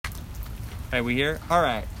Hey, we here? All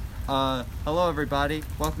right. Hello everybody.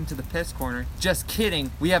 Welcome to the Piss Corner. Just kidding.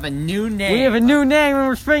 We have a new name. We have a new name and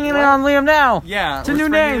we're springing it on Liam now. Yeah, it's a new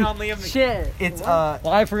name. On Liam. Shit. It's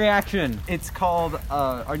live reaction. It's called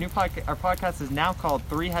our new podcast. Our podcast is now called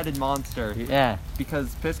Three-Headed Monster. Yeah.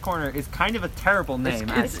 Because Piss Corner is kind of a terrible name.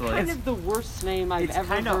 It's kind of the worst name I've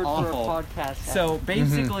ever heard awful. for a podcast. So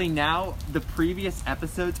basically now the previous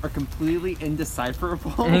episodes are completely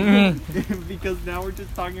indecipherable because now we're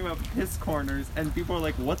just talking about piss corners and people are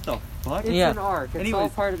like, what the fuck? It's an arc. It's all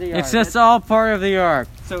part of the arc. It's just all part of the arc.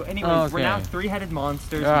 So anyways, we're now Three-Headed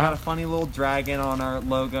Monsters. We got a funny little dragon on our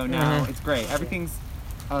logo now. It's great. Everything's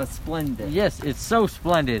splendid. Yes, it's so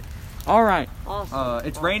splendid. All right. Awesome.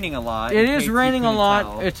 It's raining a lot. It is raining a lot.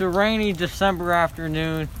 Tell. It's a rainy December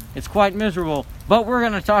afternoon. It's quite miserable, but we're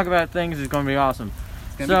going to talk about things. It's going to be awesome.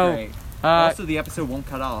 It's going to be great. Also, the episode won't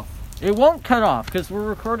cut off. It won't cut off because we're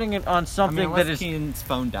recording it on something that is Keen's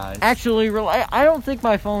phone dies. Actually, I don't think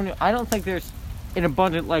my phone. I don't think there's an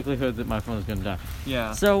abundant likelihood that my phone is going to die.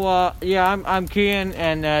 Yeah. So I'm Kean,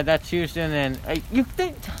 and that's Houston, and you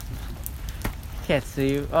think can't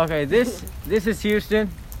see you. Okay, this is Houston.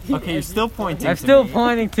 Okay, you're still pointing. I'm still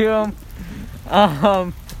pointing to him.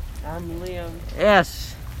 I'm Liam.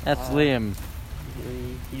 Yes, that's Liam.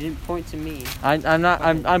 You didn't point to me. I'm not.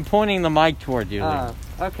 I'm pointing the mic toward you.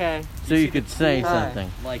 Okay. So you could say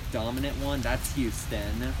something. Like dominant one. That's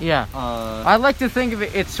Houston. Yeah. I like to think of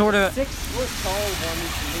it. It's sort of 6 foot tall one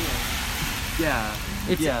is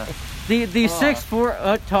Liam. Yeah. It's the 6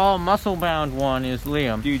 foot tall muscle bound one is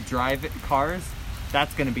Liam. Do you drive cars?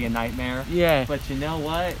 That's gonna be a nightmare. Yeah. But you know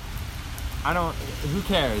what? Who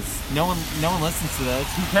cares? No one listens to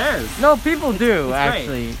this. Who cares? No, people do, it's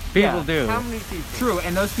actually. Great. People do. How many people? True,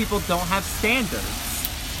 and those people don't have standards.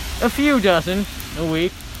 A few dozen a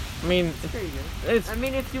week. I mean, it's pretty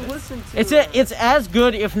good. If you listen to it's as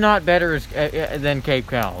good, if not better, than Cape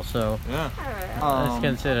Cal. So yeah, let's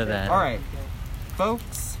consider that. All right,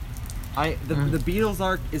 folks. The Beatles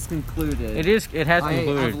arc is concluded. It is. It has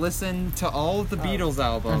concluded. I've listened to all of the Beatles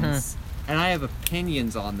albums, and I have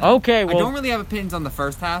opinions on them. Okay, well, I don't really have opinions on the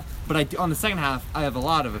first half, but on the second half, I have a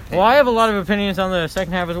lot of opinions. Well, I have a lot of opinions on the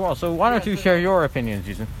second half as well. So why don't you share your opinions,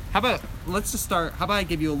 Jason? How about let's just start? How about I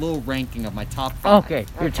give you a little ranking of my top 5? Okay,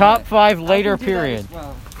 your top 5 later period.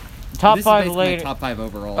 Well. Top this 5 is later. My top 5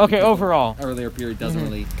 overall. Okay, overall. The earlier period doesn't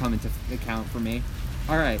really come into account for me.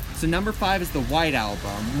 All right, so number 5 is the White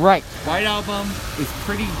Album. Right. White Album is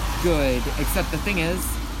pretty good, except the thing is,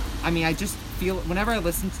 I just feel whenever I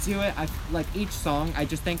listen to it, I like each song, I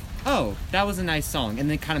just think, oh, that was a nice song, and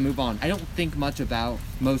then kind of move on. I don't think much about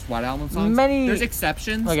most White Album songs. There's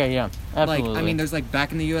exceptions. Okay, yeah, absolutely. Like, there's like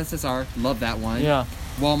Back in the USSR, love that one. Yeah.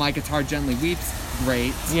 While My Guitar Gently Weeps,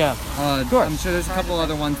 great. Yeah. Of course. I'm sure there's a couple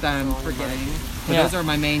other ones that I'm forgetting, but those are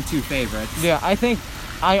my main 2 favorites. Yeah, I think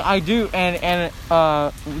I do, and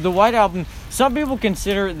the White Album. Some people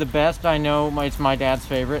consider it the best. I know it's my dad's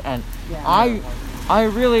favorite, and I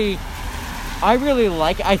really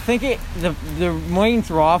like it. I think the main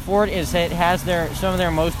draw for it is it has some of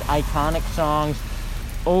their most iconic songs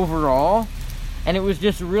overall, and it was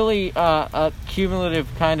just really a cumulative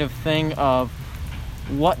kind of thing of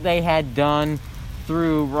what they had done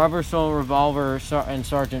through Rubber Soul Revolver and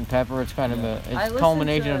Sgt. Pepper. It's kind of a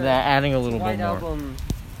culmination of that, adding a little bit more. White Album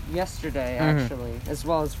yesterday, actually, as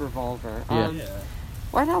well as Revolver.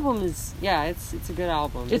 White Album is, it's a good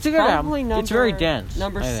album. It's a good album. It's very dense.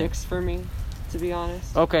 Number 6 for me, to be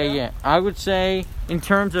honest. Okay, yeah. I would say, in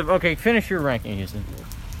terms of... Okay, finish your ranking, Houston.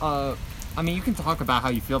 You can talk about how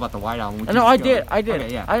you feel about the White Album. No, I did.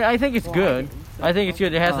 Okay, yeah. I think it's good. I think it's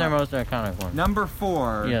good. It has their most iconic one. Number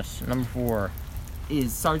 4. Yes, number 4.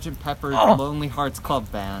 Is Sgt. Pepper's Lonely Hearts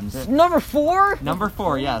Club Band. Number 4? Number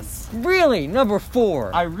 4, yes. Really? Number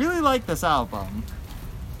 4? I really like this album.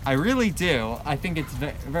 I really do. I think it's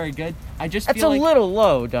very good. I just feel like... That's a little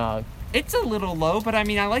low, dog. It's a little low, but I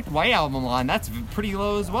like the White Album a lot, and that's pretty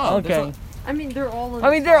low as well. Okay. They're all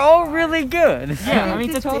they're all really good. Yeah,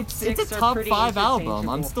 it's a top 5 album.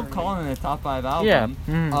 I'm still calling it a top 5 album.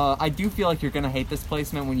 Yeah. I do feel like you're going to hate this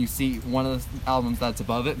placement when you see one of the albums that's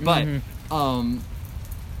above it, but...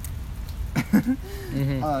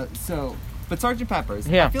 But Sgt. Pepper's,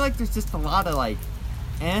 I feel like there's just a lot of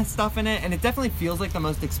stuff in it, and it definitely feels like the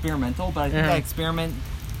most experimental, but I think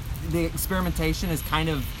the experimentation is kind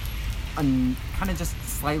of just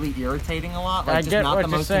slightly irritating a lot, just not the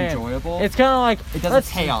most enjoyable. It's kind of like it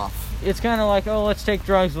doesn't pay off. It's kind of like, oh, let's take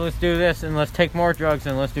drugs, let's do this, and let's take more drugs,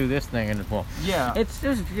 and let's do this thing, and it's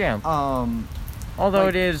just although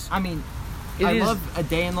it is. I love A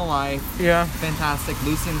Day in the Life. Yeah. Fantastic.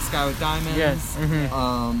 Lucy in the Sky with Diamonds. Yes.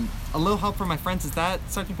 A Little Help from My Friends. Is that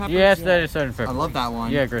Sgt. Pepper's? Yes, that is Sgt. Pepper. I love that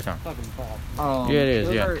one. Yeah, great song. Fucking ball. Yeah, it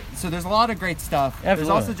is. So there's a lot of great stuff. Absolutely. There's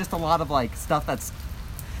also just a lot of like stuff that's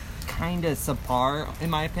kind of subpar, in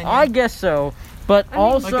my opinion. I guess so, but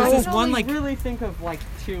also like, there's this one, like, really think of like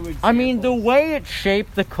 2 examples. I mean, the way it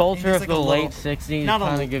shaped the culture of like the a little- late 60s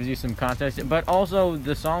kind of gives you some context, but also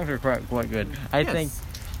the songs are quite good. I think,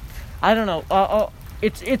 I don't know,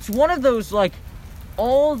 it's one of those, like,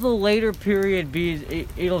 all the later period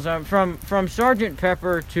Beatles, from Sgt.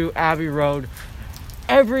 Pepper to Abbey Road,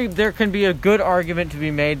 there can be a good argument to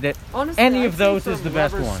be made that honestly, any of those is the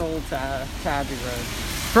best Rubber one. Soul to Abbey Road.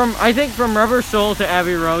 I think from Rubber Soul to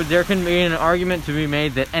Abbey Road, there can be an argument to be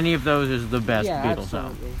made that any of those is the best Beatles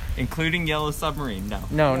album. Including Yellow Submarine, no.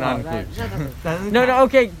 No, not included. That doesn't No,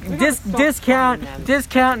 count. okay.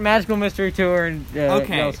 Discount Magical Mystery Tour and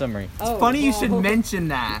Yellow Submarine. It's funny you should mention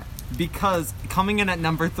that, because coming in at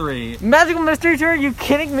number 3... Magical Mystery Tour? Are you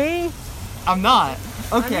kidding me? I'm not.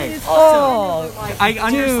 Okay. I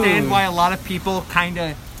understand why a lot of people kind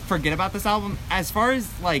of forget about this album. As far as,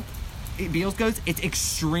 like, Beatles goes, it's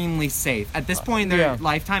extremely safe. At this point in their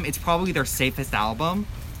lifetime, it's probably their safest album.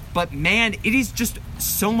 But man, it is just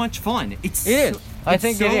so much fun. I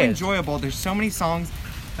think it is so enjoyable. There's so many songs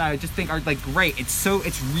that I just think are like great.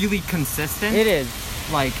 It's really consistent. It is.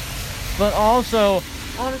 Like, but also,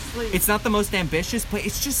 honestly, it's not the most ambitious, but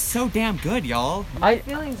it's just so damn good, y'all. My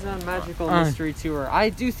feelings on Magical Mystery Tour, I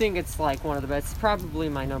do think it's like one of the best. It's probably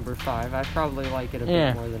my number 5. I probably like it a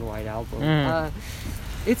bit more than White Album.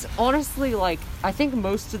 It's honestly like, I think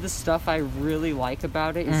most of the stuff I really like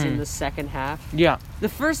about it is in the second half. Yeah. The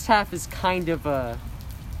first half is kind of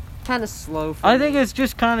slow for I me. think it's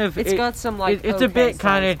just kind of... It's got some like it's a bit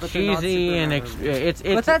kind of cheesy and it's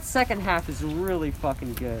but that second half is really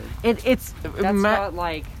fucking good. It's got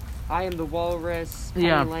like I Am the Walrus,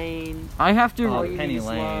 Penny Lane. I have to... Penny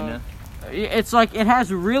Lane. It's like, it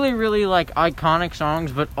has really, really like iconic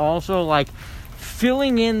songs, but also like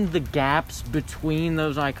filling in the gaps between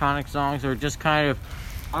those iconic songs are just kind of...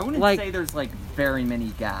 I wouldn't say there's like very many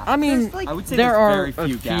gaps. I mean, I would say there are very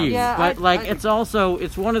few gaps. Yeah, but like it's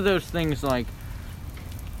one of those things like,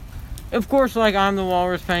 of course, like I'm the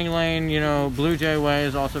Walrus, Penny Lane, Blue Jay Way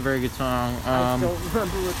is also a very good song. I don't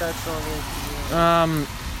remember what that song is.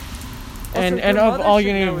 And of All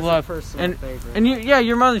You Need Is Love, and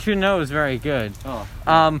Your Mother Should Know is very good.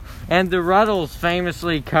 And the Ruddles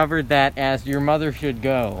famously covered that as Your Mother Should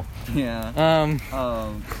Go. Yeah.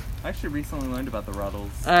 I actually recently learned about the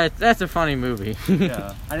Ruddles. That's a funny movie.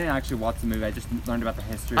 Yeah, I didn't actually watch the movie. I just learned about the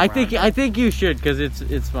history. I think you should, because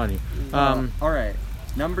it's funny. All right,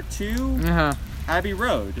 number 2, Abbey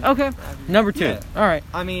Road. Okay, number 2. Yeah. All right.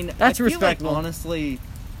 I mean, that's I feel respectable. Like, honestly,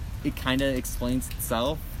 it kind of explains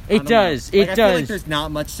itself. It does. I does. feel like there's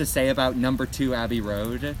not much to say about number 2, Abbey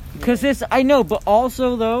Road. Because I know, but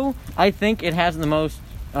also though, I think it has the most.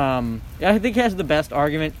 I think it has the best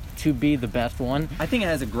argument to be the best one. I think it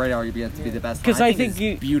has a great argument to be the best one. Because I think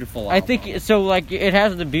it's beautiful. I think so. Like it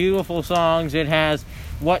has the beautiful songs. It has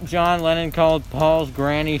what John Lennon called Paul's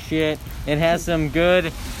granny shit. It has some good.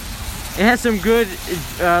 It has some good.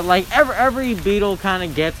 Like every Beatle kind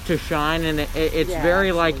of gets to shine, and it's very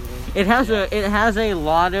absolutely. Like it has a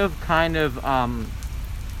lot of kind of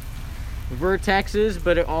vertexes,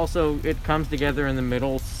 but it comes together in the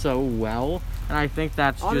middle so well. And I think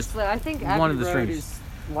that's honestly, I think one Abbey of the Road strengths. is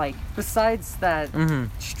like, besides that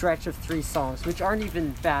stretch of 3 songs, which aren't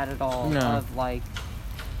even bad at all, of like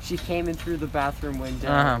She Came In Through the Bathroom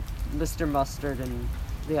Window, Mr. Mustard, and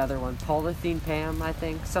the other one, Polythene Pam, I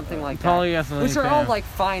think, something like that. Which are all like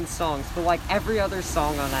fine songs, but like every other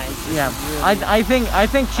song on that is just really, I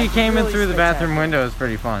think She Came In Through the Bathroom Window is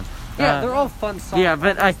pretty fun. Yeah, they're all fun songs. Yeah,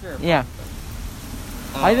 but I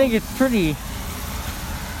think it's pretty.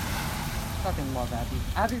 I fucking love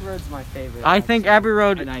Abbey Road's my favorite. I think Abbey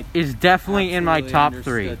Road is definitely in my top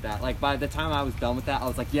 3. That. Like, by the time I was done with that, I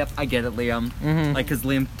was like, yep, I get it, Liam. Mm-hmm. Like, because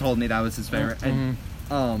Liam told me that was his favorite.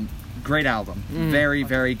 Mm-hmm. And, great album. Mm-hmm. Very,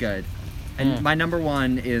 very good. And my number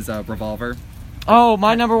 1 is Revolver. Oh,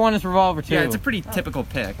 my number 1 is Revolver, too. Yeah, it's a pretty typical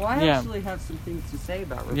pick. Well, I actually have some things to say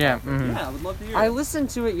about Revolver. Yeah, yeah, I would love to hear it. I listened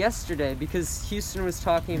to it yesterday because Houston was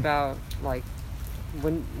talking about, like,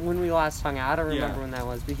 when we last hung out, I don't remember when that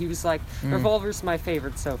was, but he was like, Revolver's my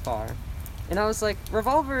favorite so far. And I was like,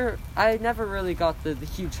 Revolver, I never really got the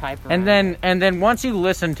huge hype around and then once you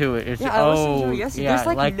listen to it, it's I listened to it yesterday. There's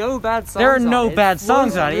like no bad songs. There are no bad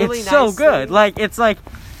songs on it. Really it's so nicely. good. Like it's like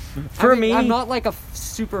for me, I'm not like a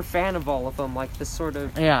super fan of all of them. Like the sort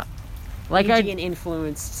of like Indian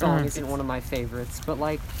influenced song isn't one of my favorites, but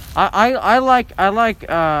like I like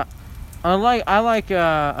I like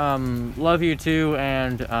Love You Too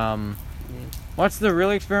and what's the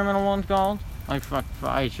really experimental one called? I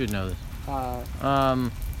should know this. I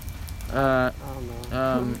don't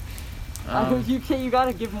know. You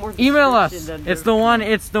gotta give more. Email us. It's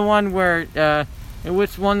the one where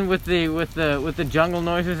which one with the jungle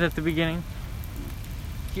noises at the beginning?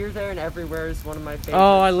 Here, There, and Everywhere is one of my favorites.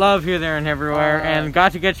 Oh, I love Here, There, and Everywhere, and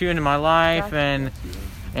Got to Get You Into My Life, and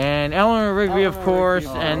Eleanor Rigby, of course,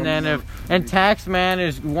 and then and Taxman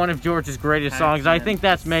is one of George's greatest songs. I think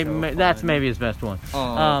that's maybe his best one.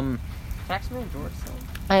 Taxman, George song.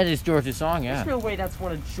 That is George's song, yeah. There's no way that's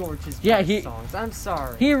one of George's best songs. I'm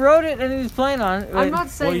sorry. He wrote it and he was playing on it. I'm not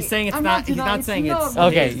saying. Well, he's saying it's not. He's not saying it's.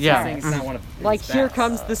 Okay, yeah. He's saying it's not one of his like best. Here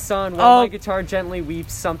Comes the Sun, While My Guitar Gently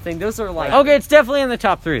Weeps, something. Those are like. Okay, it's definitely in the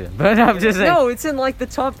top 3 then. But I'm just saying. No, it's in like the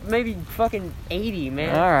top maybe fucking 80,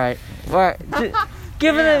 man. All right.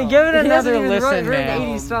 Give it another listen,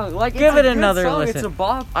 man. 80s song. Like, give it another listen. It's a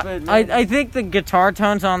bop, but I think the guitar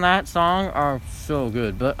tones on that song are so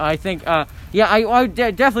good. But I think, I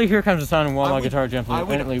definitely Here Comes the Sun and While My Guitar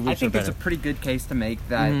Gently Weeps. I think there's a pretty good case to make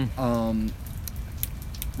that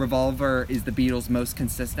Revolver is the Beatles' most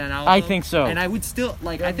consistent album. I think so. And I would still,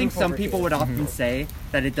 I think some people would often say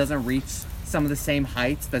that it doesn't reach some of the same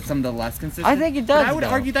heights that some of the less consistent. I think it does. But I would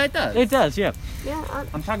argue that it does. It does, yeah. Yeah,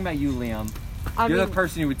 I'm talking about you, Liam. You're the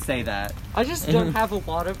person who would say that. I just don't have a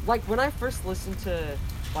lot of when I first listened to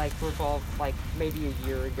Revolve maybe a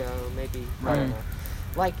year ago, maybe I don't know.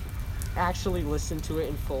 Actually listened to it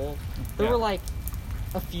in full. There were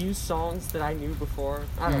a few songs that I knew before.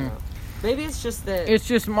 I don't know. Maybe it's just that it's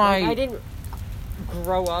just I didn't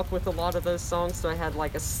grow up with a lot of those songs, so I had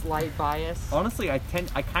a slight bias. Honestly, I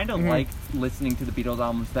kind of like listening to the Beatles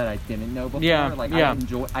albums that I didn't know before.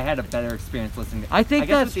 I had a better experience listening to. I think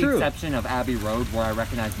that's true. With the exception of Abbey Road, where I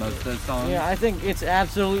recognize most of those songs. Yeah, I think it's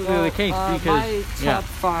absolutely the case because my top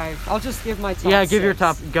 5. I'll just give my top. Yeah, 6. give your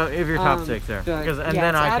top 6 there, then I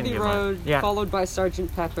can Abbey give Road, mine. Yeah. followed by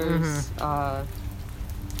Sgt. Pepper's,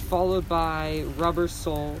 followed by Rubber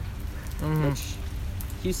Soul, which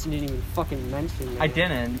Houston didn't even fucking mention. I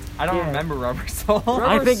didn't. I don't remember Rubber Soul.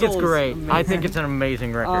 I think it's great. I think it's an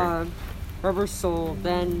amazing record. Rubber Soul,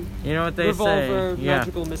 then you know what they Revolver, say.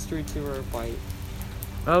 Magical Mystery Tour, White.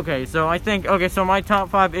 Okay, so my top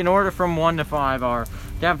 5 in order from 1 to 5 are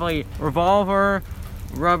definitely Revolver,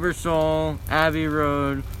 Rubber Soul, Abbey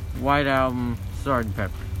Road, White Album, Sgt.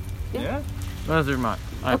 Pepper. Yeah. Those are mine.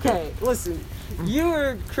 Okay, listen. You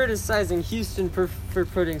were criticizing Houston for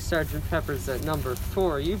putting Sgt. Pepper's at number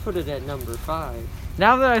 4. You put it at number 5.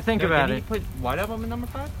 Now that I think about it, did he put White Album at number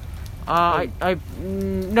 5?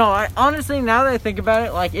 Honestly, now that I think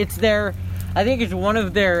about it, it's their. I think it's one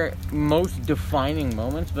of their most defining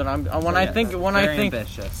moments. But when I think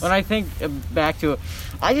back to it,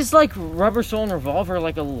 I just like Rubber Soul and Revolver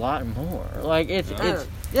a lot more. I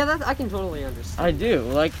can totally understand. I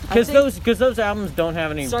do because those albums don't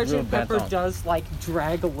have any real bad Pepper songs. does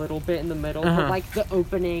drag a little bit in the middle, but the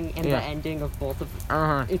opening and the ending of both of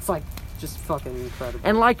them, it's just fucking incredible.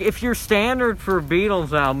 And if your standard for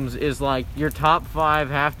Beatles albums is your top 5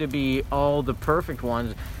 have to be all the perfect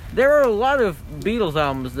ones, there are a lot of Beatles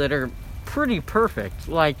albums that are pretty perfect,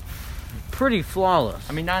 pretty flawless.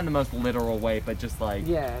 I mean, not in the most literal way, but just they're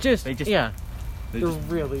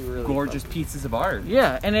really, really gorgeous pieces of art.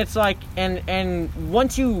 Yeah, and it's and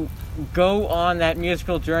once you go on that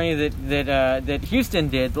musical journey that Houston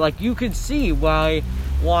did, you could see why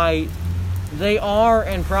they are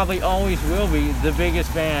and probably always will be the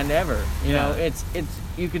biggest band ever. You know, it's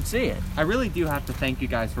you could see it. I really do have to thank you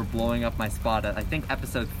guys for blowing up my spot at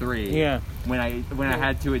episode 3. Yeah. When I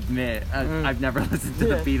had to admit I've never listened to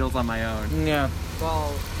the Beatles on my own. Yeah.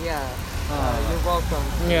 Well, yeah. You're welcome.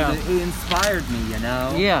 Yeah. It inspired me, you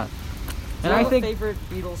know. Yeah. And I think favorite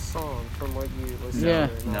Beatles song from what you listen to?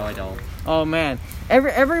 No, I don't. Oh man,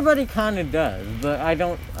 everybody kind of does, but I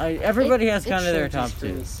don't. Everybody has kind of their top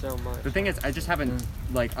 2. So much. The thing is, I just haven't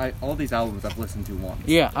all these albums I've listened to once.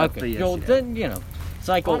 Yeah. Okay. So then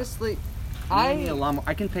cycle. Honestly, I need a lot more.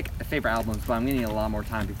 I can pick favorite albums, but I'm gonna need a lot more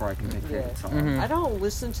time before I can pick favorite songs. Mm-hmm. I don't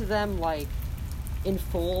listen to them in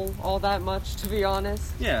full all that much, to be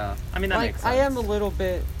honest. Yeah, I mean that makes sense. I am a little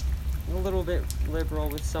bit liberal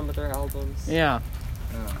with some of their albums. Yeah.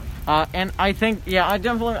 And I think,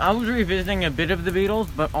 I was revisiting a bit of the Beatles,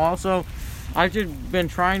 but also I've just been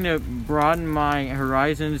trying to broaden my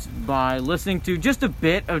horizons by listening to just a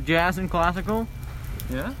bit of jazz and classical.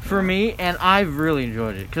 Yeah. For me, and I've really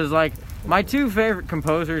enjoyed it because my 2 favorite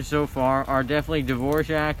composers so far are definitely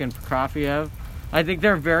Dvorak and Prokofiev. I think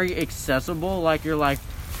they're very accessible. You're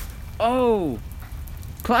oh,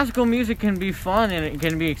 classical music can be fun and it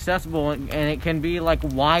can be accessible and it can be like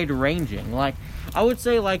wide ranging. Like I would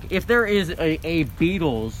say, like if there is a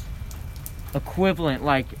Beatles equivalent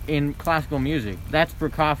like in classical music, that's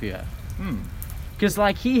Prokofiev. Because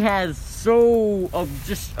like he has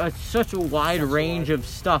such a wide range of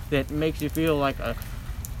stuff that makes you feel like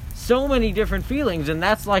so many different feelings, and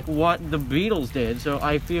that's like what the Beatles did. So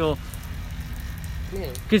I feel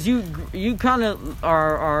because you kind of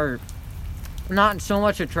are not so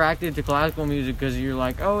much attracted to classical music because you're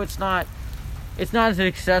like, oh, it's not as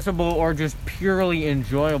accessible or just purely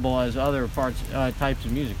enjoyable as other types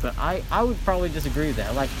of music. But I would probably disagree with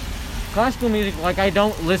that. Like classical music, like I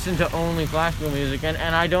don't listen to only classical music, and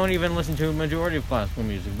I don't even listen to a majority of classical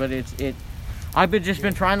music. But I've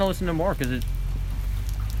been trying to listen to more because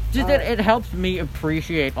it helps me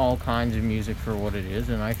appreciate all kinds of music for what it is,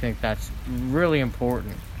 and I think that's really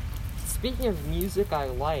important. Speaking of music I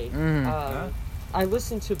like, I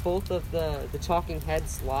listened to both of the Talking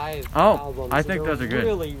Heads live albums. I think those are good.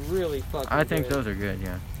 Really, really fucking good. I think those are good,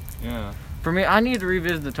 yeah. Yeah. For me, I need to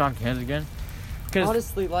revisit the Talking Heads again.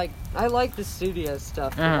 Honestly, like, I like the studio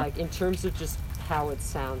stuff, but like, in terms of just how it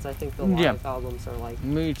sounds, I think the live albums are, like,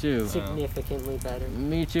 me too. Significantly better.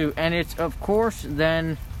 Me too. And it's, of course,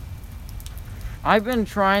 then I've been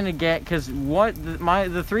trying to get, because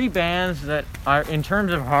the three bands that are, in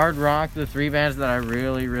terms of hard rock, the three bands that I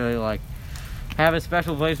really, really like, have a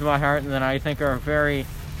special place in my heart, and that I think are very,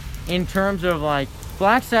 in terms of, like,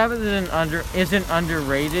 Black Sabbath isn't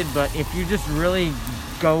underrated, but if you just really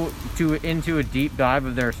go into a deep dive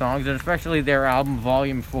of their songs, and especially their album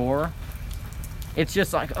Volume 4, it's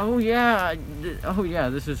just like, oh yeah,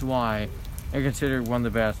 this is why they're considered one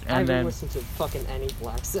of the best. And I haven't listened to fucking any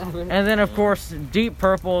Black Sabbath. And then of course Deep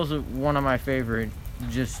Purple is one of my favorite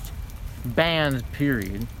just bands,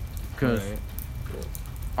 period, because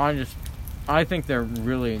I think they're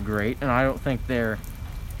really great, and I don't think they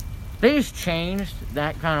just changed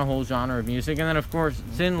that kind of whole genre of music. And then of course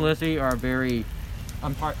Thin Lizzy are very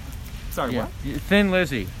what? Thin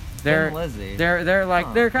Lizzy. They're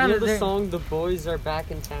like they're kind of the song "The Boys Are Back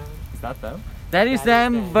in Town." Is that them? That is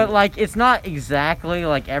them, but like it's not exactly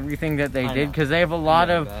like everything that they did, because they have a lot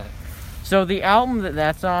of. So the album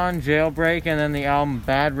that's on, Jailbreak, and then the album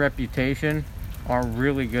Bad Reputation, are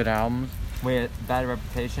really good albums. Wait, Bad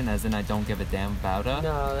Reputation, as in I Don't Give a Damn About It?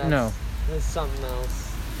 No, that's something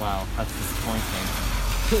else. Wow, that's disappointing.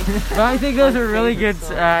 But I think those are really good.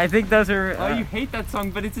 I think those are. Oh, you hate that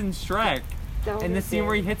song, but it's in Shrek. In the scene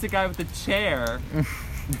where he hits a guy with a chair.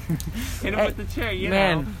 Hit him with the chair, you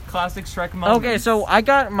know. Classic Shrek moment. Okay, so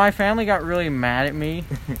my family got really mad at me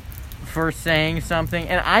for saying something,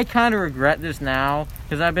 and I kind of regret this now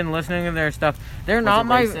because I've been listening to their stuff. They're not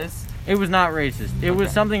my. Racist? It was not racist. It was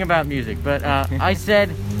something about music, but I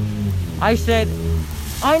said, I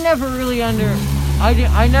never really I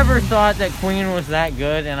never thought that Queen was that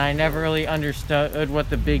good, and I never really understood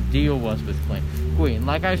what the big deal was with Queen.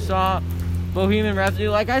 Like, I saw Bohemian Rhapsody,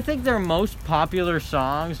 like, I think their most popular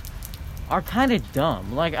songs are kind of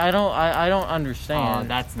dumb. Like, I don't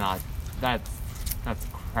understand. Oh, that's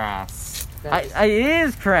crass. It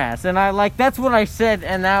is crass, and that's what I said,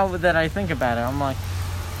 and now that I think about it, I'm like,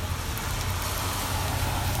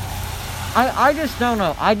 I just don't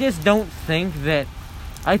know. I just don't think that.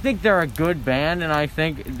 I think they're a good band, and I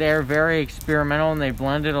think they're very experimental, and they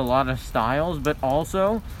blended a lot of styles, but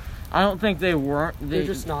also, I don't think they're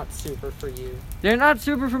just not super for you. They're not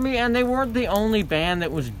super for me, and they weren't the only band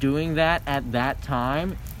that was doing that at that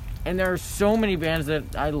time, and there are so many bands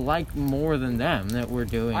that I like more than them that were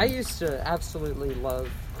doing. I used to absolutely love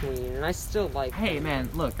Queen, and I still like Hey, them. man,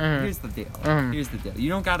 look, here's the deal. Here's the deal. You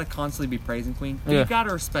don't gotta constantly be praising Queen, but you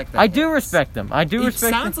gotta respect that. I do respect them. I do respect them.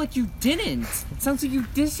 It sounds like you didn't. It sounds like you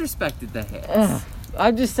disrespected the hits.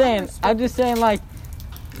 I'm just saying, like,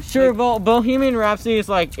 sure, Bohemian Rhapsody is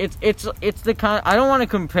like, it's the kind. I don't want to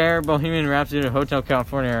compare Bohemian Rhapsody to Hotel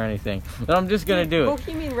California or anything, but I'm just gonna do it.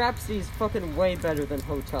 Bohemian Rhapsody is fucking way better than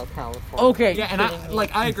Hotel California. Okay. Yeah, and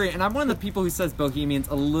I agree, and I'm one of the people who says Bohemian's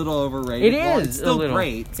a little overrated. It is. It's still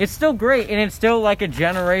great. It's still great, and it's still like a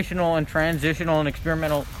generational and transitional and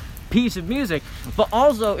experimental piece of music. But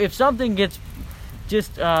also, if something gets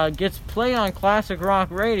played on classic rock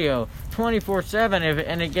radio 24/7,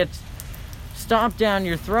 and it gets stomped down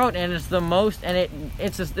your throat, and it's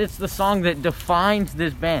it's the song that defines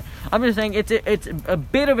this band. I'm just saying it's a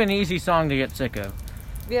bit of an easy song to get sick of.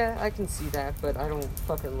 Yeah, I can see that, but I don't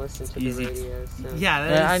fucking listen to the radio. So.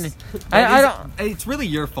 Yeah, I don't. It's really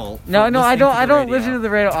your fault. No, I don't listen to the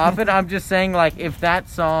radio often. I'm just saying, like, if that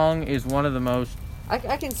song is one of the most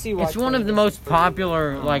I can see why. It's one of the most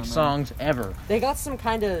popular songs ever. They got some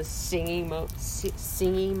kind of singing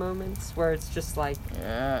moments where it's just like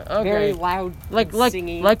very loud,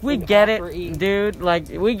 singing. Like we get it, dude. Like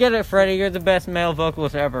we get it, Freddie. You're the best male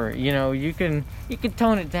vocalist ever. You know, you can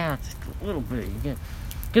tone it down just a little bit.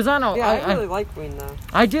 Because I know. Yeah, I really like Queen though.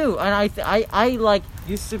 I do, and I like.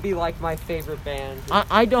 Used to be like my favorite band.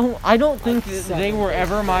 I don't think they were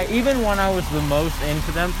ever my. Even when I was the most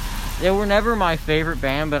into them, they were never my favorite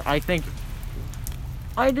band. But I think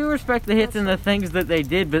I do respect the hits and the things that they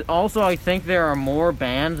did. But also, I think there are more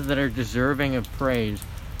bands that are deserving of praise.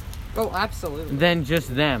 Oh, absolutely. Than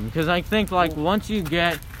just them, because I think once you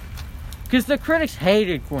get, because the critics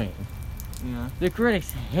hated Queen. Yeah. The critics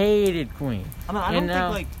hated Queen. I don't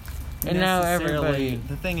think and now everybody.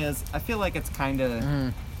 The thing is, I feel like it's kind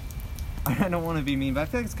of. I don't want to be mean, but I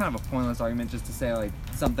feel like it's kind of a pointless argument just to say like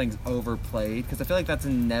something's overplayed, because I feel like that's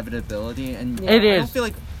an inevitability, and it is. I don't feel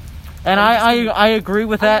like. And I agree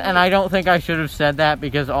with that, and I don't think I should have said that,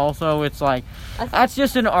 because also it's like that's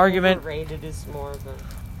just an argument. Overrated is more of a.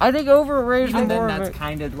 I think overrated. Even then, that's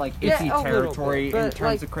kind of like iffy territory in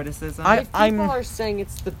terms of criticism. If people are saying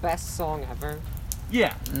it's the best song ever.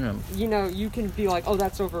 Yeah. You know, you can be like, oh,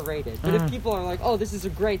 that's overrated. But if people are like, oh, this is a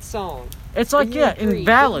great song. It's like,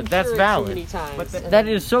 invalid. That's valid. Many times, but that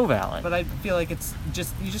is so valid. But I feel like it's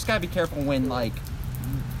just, you just gotta be careful when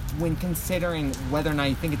considering whether or not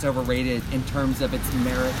you think it's overrated in terms of its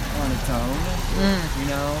merit on its own. You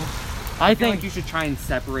know? I feel like you should try and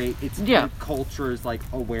separate its culture's like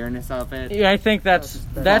awareness of it. Yeah, I think that's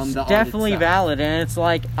definitely valid. And it's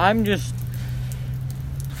like,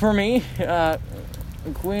 for me,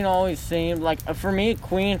 Queen always seemed like, for me,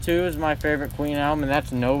 Queen 2 is my favorite Queen album, and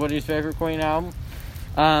that's nobody's favorite Queen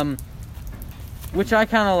album. Which I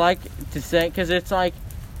kind of like to say, because it's like,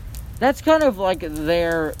 that's kind of like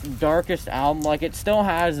their darkest album. Like, it still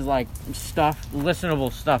has like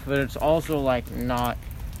listenable stuff, but it's also like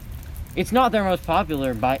it's not their most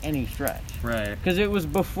popular by any stretch. Right. Because it was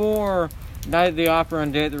before Night at the Opera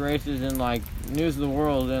and Day at the Races and like News of the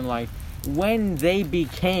World, and like when they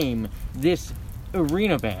became this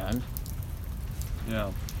arena band.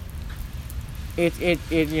 Yeah. It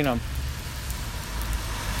you know.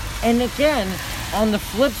 And again, on the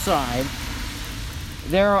flip side,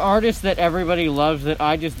 there are artists that everybody loves that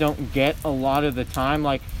I just don't get a lot of the time.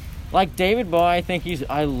 Like David Bowie,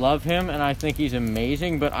 I love him and I think he's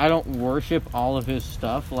amazing, but I don't worship all of his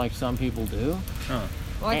stuff like some people do. Huh.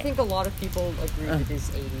 Well, I think a lot of people agree that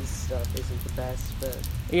his 80s stuff isn't the best, but...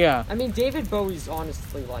 Yeah. I mean, David Bowie's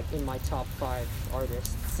honestly, like, in my top 5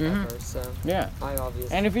 artists ever, so... Yeah. I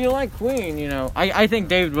obviously... And if you like Queen, you know, I think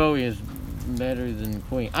David Bowie is better than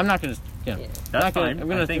Queen. I'm not going to... You know, that's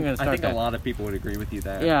fine. I think a lot of people would agree with you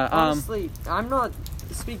there. Yeah, honestly, I'm not...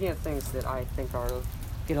 Speaking of things that I think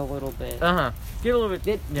get a little bit... Get a little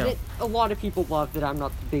bit... That a lot of people love that I'm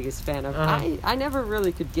not the biggest fan of. I never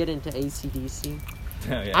really could get into AC/DC.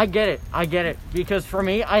 Oh, yeah. I get it, because for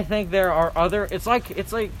me, I think there are other, it's like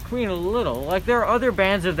Queen a little, like there are other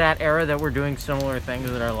bands of that era that were doing similar things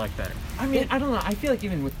that I like better. I mean, I don't know, I feel like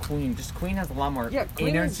even with Queen has a lot more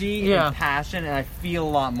energy and passion, and I feel a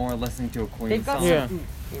lot more listening to a Queen song.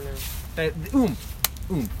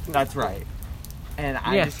 That's right. And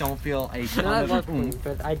I just don't feel a ton of Queen,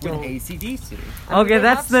 but I don't. With AC/DC. Okay,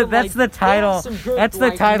 that's the title. That's the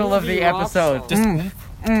title of the episode. Just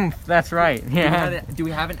that's right. Yeah. Do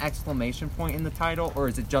we have an exclamation point in the title, or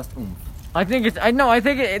is it just oomph? I think it's. I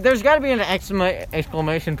think there's got to be an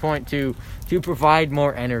exclamation point to provide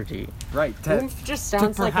more energy. Right. Oomph just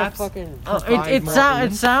sounds like a fucking.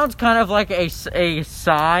 It sounds kind of like a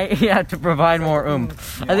sigh. Yeah, to provide more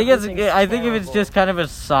oomph. Yeah, I think if it's just kind of a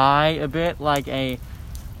sigh, a bit like a.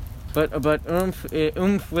 But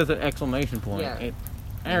oomph with an exclamation point. Yeah. It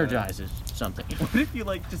energizes something. What if you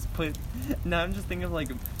like just put? Now I'm just thinking of like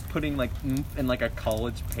putting like oomph in like a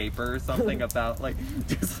college paper or something about like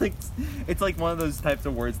just like it's like one of those types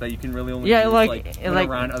of words that you can really only use like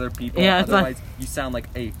around other people. Yeah, otherwise you sound like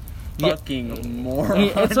a fucking moron.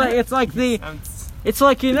 It's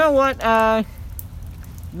like you know what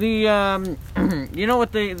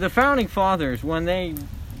the founding fathers when they.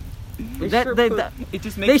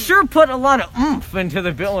 They sure put a lot of oomph into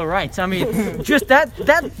the Bill of Rights. I mean, just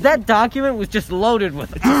that document was just loaded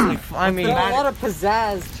with oomph. I mean, a lot of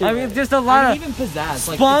pizzazz. I mean, just a lot of even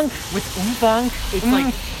pizzazz. Spunk with oomph. It's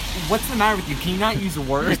like, what's the matter with you? Can you not use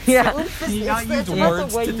words? Yeah. Can you not use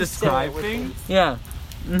words to describe things? Yeah.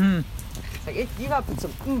 It's like you gotta put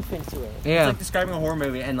some oomph into it. Yeah. It's like describing a horror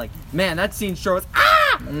movie and like, man, that scene sure was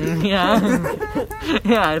Yeah.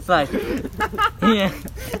 Yeah, it's like, yeah.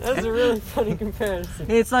 That's a really funny comparison.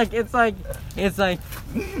 It's like.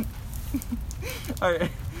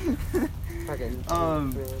 Alright.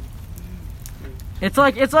 It's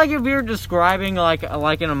like if you're describing like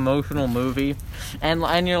an emotional movie,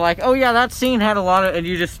 and you're like, oh yeah, that scene had a lot of, and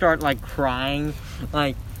you just start like crying,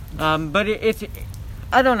 like, but it's,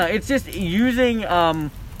 I don't know, it's just using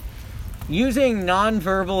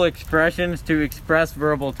nonverbal expressions to express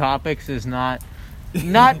verbal topics is not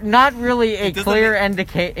really a clear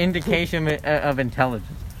indication of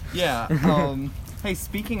intelligence. Yeah. Hey,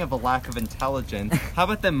 speaking of a lack of intelligence, how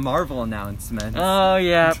about the Marvel announcement? Oh,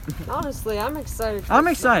 yeah. Honestly, I'm excited. I'm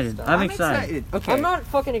excited. Okay. I'm not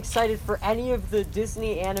fucking excited for any of the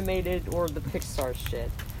Disney animated or the Pixar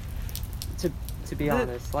shit. To be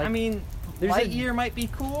honest, like, I mean, Lightyear might be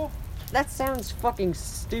cool. That sounds fucking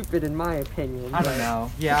stupid in my opinion. I don't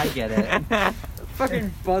know. Yeah, I get it.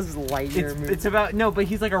 Fucking Buzz Lightyear movie. It's about but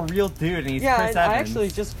he's like a real dude and he's Chris Evans. I actually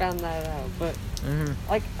just found that out, but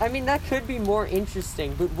like, I mean, that could be more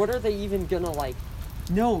interesting. But what are they even gonna like?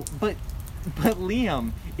 No, but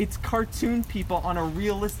Liam, it's cartoon people on a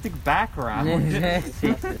realistic background.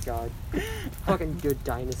 Oh God, fucking good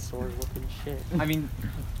dinosaur looking shit. I mean,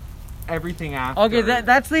 everything after. Okay,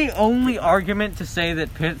 that's the only argument to say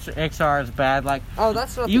that Pixar is bad. Like, oh,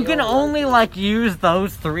 that's not. You can only like use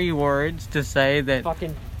those 3 words to say that.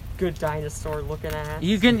 Fucking good dinosaur looking ass.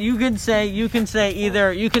 You can say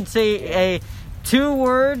a 2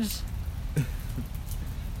 words.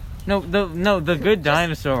 The good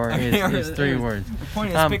dinosaur is 3 words. The point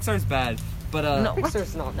is, Pixar's bad, but no,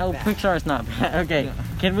 Pixar's not. No, bad. Pixar's not bad. Okay, yeah.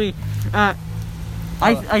 Can we?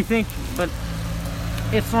 I think, but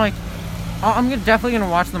it's like I'm definitely gonna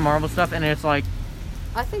watch the Marvel stuff, and it's like.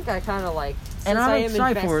 I think I kind of like. And I'm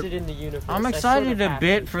excited for it. In the universe, I'm excited a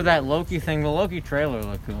bit for that Loki thing. The Loki trailer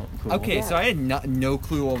looked cool. Okay, yeah. So I had no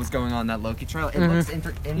clue what was going on in that Loki trailer. It looks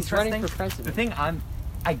interesting. He's running for president. The thing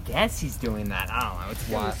I guess he's doing that. I don't know. It's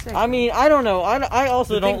what. I mean, I don't know. I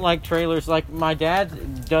also don't like trailers. Like, my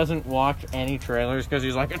dad doesn't watch any trailers because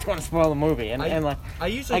he's like, it's going to spoil the movie. And like, I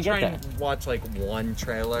usually try and watch like one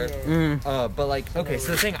trailer. Yeah. But like, okay,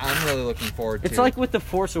 so the thing I'm really looking forward to. It's like with The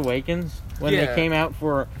Force Awakens when they came out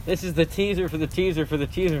for, this is the teaser for the teaser for the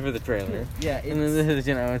teaser for the trailer. Yeah. And then this is,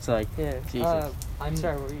 it's like, Jesus. I'm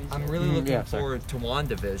sorry, what were you saying? I'm really looking forward to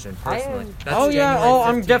WandaVision, personally.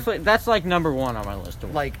 That's like number 1 on my list.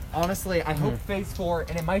 Like, honestly, I hope Phase 4,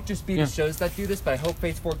 and it might just be the shows that do this, but I hope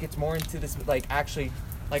Phase 4 gets more into this, like, actually,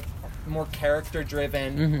 like, more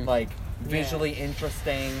character-driven, like, visually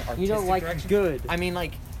interesting, artistic like, direction. good. I mean,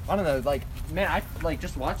 like, I don't know, like, man, I, like,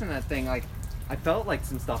 just watching that thing, like, I felt like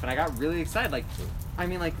some stuff, and I got really excited, like, I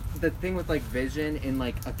mean, like, the thing with, like, Vision in,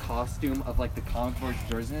 like, a costume of, like, the comic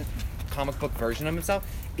book version of himself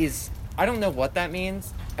is, I don't know what that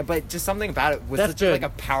means, but just something about it was such like a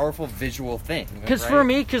powerful visual thing. Because for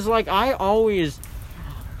me, like, I always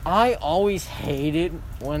hated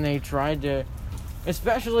when they tried to,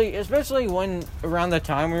 especially when around the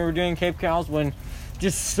time we were doing Cape Cows, when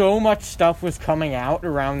just so much stuff was coming out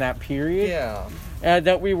around that period. Yeah.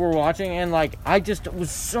 That we were watching, and like, I just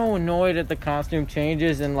was so annoyed at the costume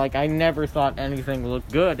changes, and like, I never thought anything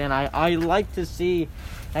looked good, and I like to see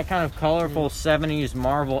that kind of colorful 70s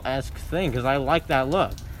Marvel-esque thing, because I like that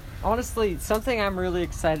look. Honestly, something I'm really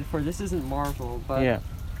excited for, this isn't Marvel, but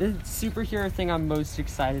the superhero thing I'm most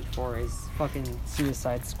excited for is fucking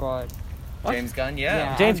Suicide Squad. James Gunn,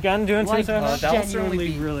 James Gunn doing Suicide Squad? That will certainly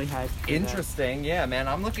be really hyped. Interesting, yeah, man.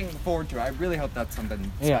 I'm looking forward to it. I really hope that's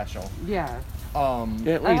something special. Yeah. I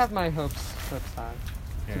have my hopes high,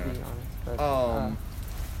 to be honest.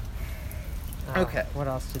 But, okay. What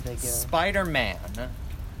else did they give? Spider-Man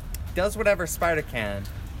does whatever Spider can.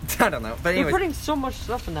 I don't know, but anyways, they're putting so much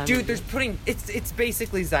stuff in that movie. Dude, it's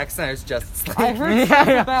basically Zack Snyder's Justice League. I heard stuff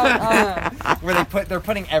about where they're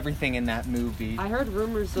putting everything in that movie. I heard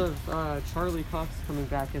rumors of Charlie Cox coming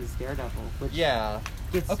back as Daredevil, which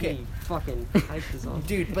gets me fucking hyped as all.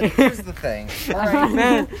 Dude, but here's the thing. Alright,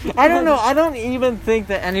 man, I don't know. I don't even think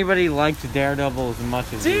that anybody liked Daredevil as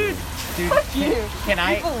much as Dude, fuck you.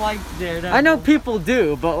 People like Daredevil. I know people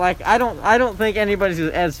do, but like, I don't think anybody's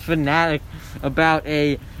as fanatic about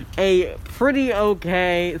a pretty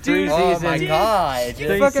okay 3 season. Oh my god!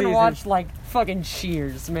 You fucking watch like fucking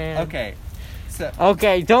Cheers, man. Okay.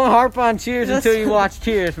 Okay, don't harp on Cheers until you watch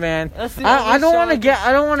Cheers, man. I don't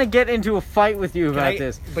want to get into a fight with you about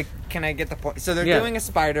this. But can I get the point? So they're doing a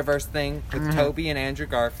Spider-Verse thing with Tobey and Andrew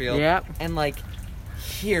Garfield. Yep. And like,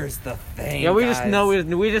 here's the thing. Yeah, we just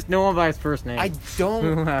know him by his first name. I don't.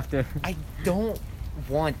 We'll have to. I don't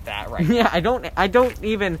want that right now. Yeah, I don't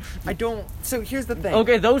even... So here's the thing.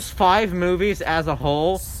 Okay, those 5 movies as a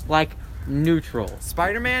whole, like, neutral.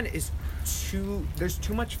 Spider-Man is there's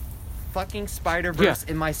too much fucking Spider-Verse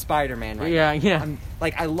in my Spider-Man right now. Yeah.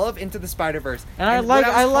 I love Into the Spider-Verse. And I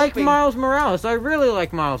like Miles Morales. I really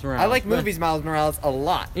like Miles Morales. I like movies Miles Morales a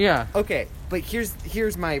lot. Yeah. Okay, but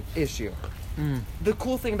here's my issue. The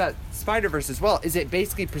cool thing about Spider-Verse as well is it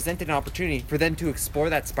basically presented an opportunity for them to explore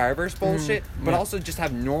that Spider-Verse bullshit, but also just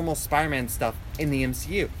have normal Spider-Man stuff in the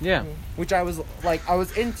MCU. Yeah. Which I was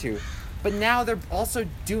into. But now they're also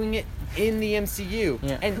doing it in the MCU.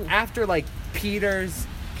 Yeah. And after Peter's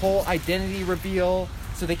whole identity reveal,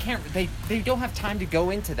 so they don't have time to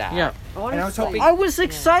go into that. Yeah. Honestly, I was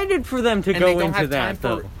excited for them to go into that,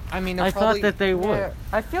 though. I thought that they would. Yeah,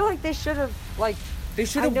 I feel like they should have They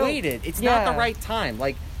should have waited. It's not the right time.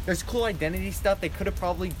 There's cool identity stuff. They could have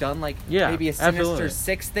probably done maybe a Sinister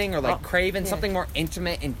Six thing or Kraven, something more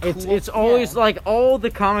intimate and cool. It's always all the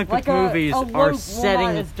comic book movies are setting.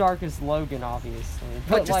 Not as dark as Logan, obviously,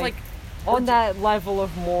 but just on that level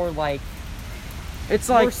of more it's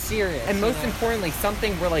more serious. And most importantly,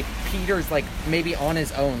 something where Peter's maybe on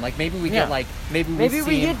his own. Maybe we get maybe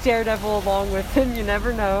we get Daredevil along with him. You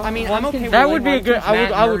never know. I mean, I'm okay with that. Would be a good.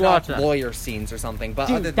 I would watch that. Lawyer scenes or something. But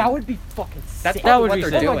dude, that would be fucking sick. That's probably what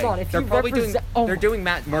they're doing. Oh my God, if they're probably doing. They're doing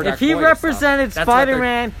Matt Murdock. If he represented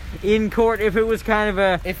Spider-Man in court, if it was kind of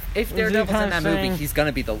a if Daredevil's in that movie, he's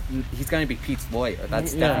gonna be Pete's lawyer.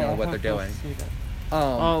 That's definitely what they're doing.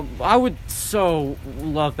 I would so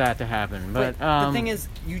love that to happen, but the thing is,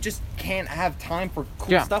 you just can't have time for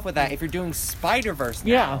cool stuff with that if you're doing Spider-Verse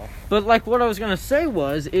now. Yeah, but what I was gonna say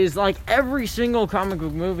is every single comic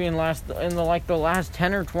book movie in the last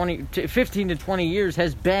 10 or 20, 15 to 20 years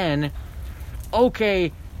has been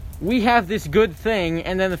okay. We have this good thing,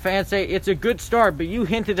 and then the fans say it's a good start, but you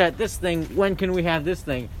hinted at this thing. When can we have this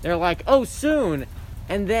thing? They're like, oh, soon.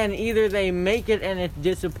 And then either they make it and it's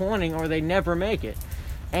disappointing, or they never make it.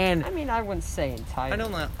 And I mean, I wouldn't say entirely. I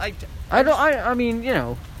don't know. I mean,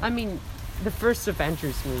 I mean, the first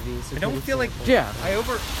Avengers movies. I don't feel like. Yeah. I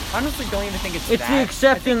honestly don't even think it's. It's the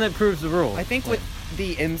exception that proves the rule. I think with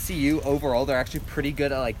the MCU overall, they're actually pretty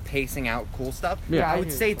good at pacing out cool stuff. Yeah. I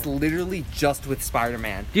would say it's literally just with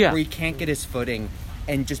Spider-Man, where he can't get his footing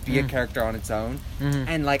and just be a character on its own. Mm-hmm.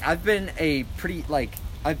 And I've been a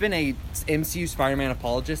MCU Spider-Man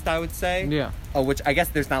apologist, I would say. Yeah. Which I guess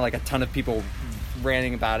there's not a ton of people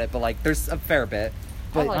ranting about it, but there's a fair bit.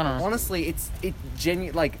 But honestly, it's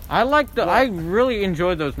genuine. I really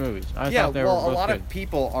enjoyed those movies. I thought they were both a lot good. of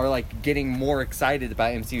people are getting more excited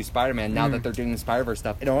about MCU Spider-Man now that they're doing the Spider-Verse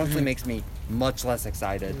stuff. It honestly makes me much less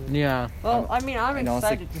excited. Yeah. Well, I'm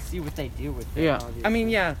excited to see what they do with it. Yeah. Obviously. I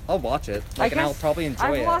mean, I'll watch it. And I'll probably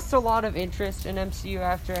enjoy it. I've lost a lot of interest in MCU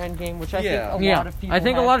after Endgame, which I think a lot of people. I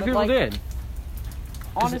think a lot of people did.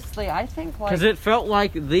 Honestly, I think because it felt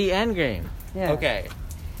like the Endgame. Yeah. Okay.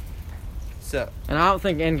 So. And I don't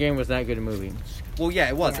think Endgame was that good a movie. Well, yeah,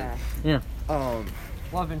 it wasn't. Yeah.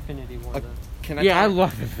 Love Infinity War. I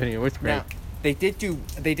love Infinity War. It's great. Now, they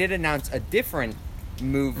did announce a different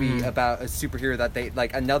movie about a superhero that they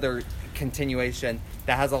another continuation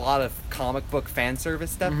that has a lot of comic book fan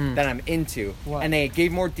service stuff that I'm into. What? And they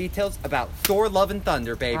gave more details about Thor: Love and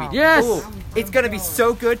Thunder, baby. Oh. Yes. Ooh, it's gonna be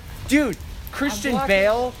so good, dude. Christian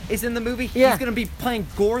Bale is in the movie. Yeah. He's gonna be playing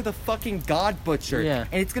Gore the fucking God Butcher. Yeah.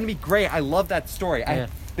 And it's gonna be great. I love that story. Yeah.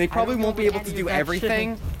 They probably won't be able to any do of that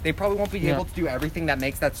everything. They probably won't be able to do everything that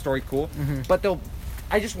makes that story cool. But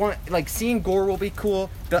I just want seeing Gore will be cool.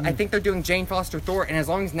 I think they're doing Jane Foster Thor, and as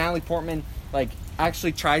long as Natalie Portman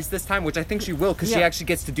actually tries this time, which I think she will, because she actually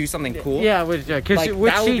gets to do something cool. Yeah, which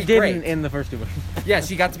she didn't in the first two movies. Yeah,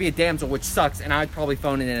 she got to be a damsel, which sucks, and I'd probably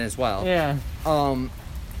phone it in as well. Yeah.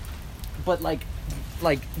 But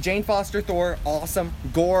Jane Foster Thor, awesome.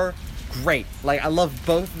 Gore, great. I love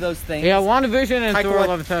both of those things. Yeah, WandaVision and Thor: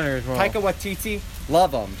 Love and Thunder as well. Taika Waititi,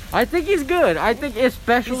 love him. I think he's good. I think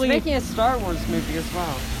especially he's making a Star Wars movie as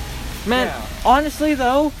well. Man, honestly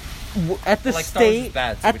though, at the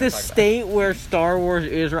state where Star Wars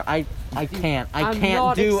is, I can't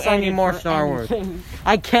do any more Star Wars.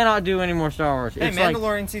 I cannot do any more Star Wars. Hey, it's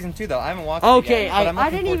Mandalorian season 2 though. I haven't watched it yet, but I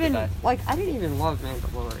didn't even love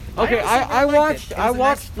Mandalorian. Okay, I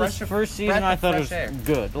watched this first season. I thought it was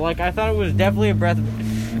good. I thought it was definitely a breath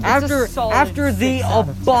of after the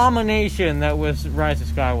abomination that was Rise of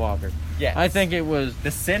Skywalker. Yes. I think it was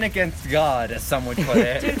the sin against God, as some would put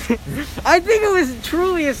it. I think it was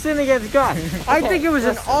truly a sin against God. I think it was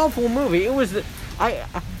an awful movie. It was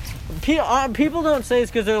people don't say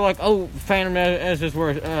it's because they're like, oh, Phantom Menace is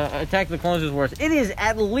worse, Attack of the Clones is worse. It is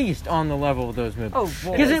at least on the level of those movies. Oh,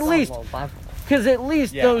 because at least Because at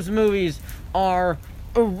least those movies are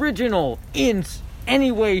original in any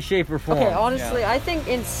way, shape, or form. Okay, honestly, I think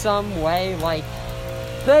in some way, like...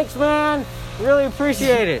 Thanks, man! Really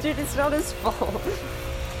appreciate it. Dude, it's not his fault.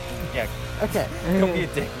 Yeah. Okay. Don't be a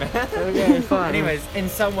dick, man. Okay, fine. Anyways, in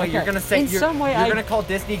some way, you're gonna say you're gonna call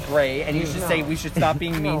Disney great, and you should say we should stop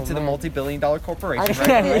being mean to the multi-billion-dollar corporation.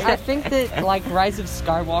 I think that like Rise of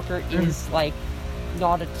Skywalker is like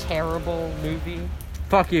not a terrible movie.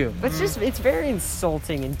 Fuck you. But it's very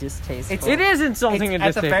insulting and distasteful. It is insulting and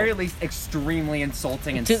distasteful. At the very least, extremely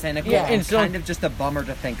insulting and cynical. Yeah, and kind of just a bummer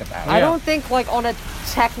to think about. I don't think like on a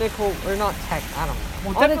technical or not tech. I don't know.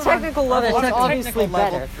 Well, on a technical level, it's obviously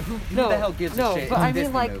better. Who the hell gives a shit? But I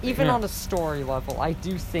mean, like, even on a story level, I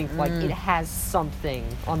do think like it has something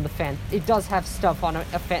on the It does have stuff on the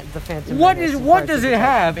Phantom Menace. What does it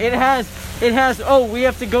have? It has. Oh, we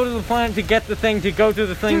have to go to the planet to get the thing to go to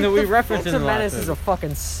the thing that we referenced in the last Phantom Menace is a fucking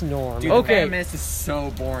snorm. Dude, the Phantom Menace is so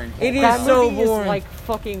boring. It is so boring. Is like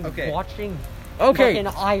fucking watching. Fucking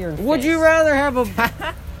Iron Fist. Would you rather have a?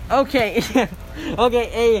 Okay,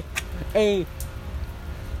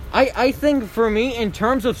 I think for me, in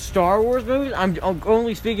terms of Star Wars movies, I'm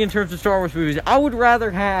only speaking in terms of Star Wars movies, I would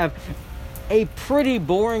rather have a pretty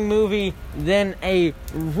boring movie than a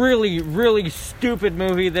really, really stupid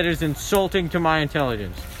movie that is insulting to my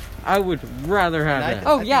intelligence. I would rather have that.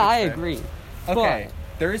 I agree. Okay,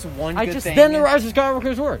 there is one good thing. Then The Rise of Skywalker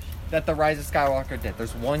is worse. That The Rise of Skywalker did.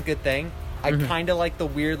 There's one good thing. I kind of like the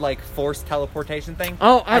weird, like, forced teleportation thing.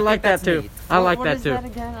 Oh, I like that too. I like that too. What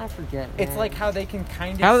is that again? I forget. It's like how they can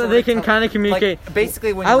kind of... How they can kind of communicate. Like,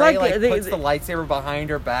 basically, when Rey, puts the lightsaber behind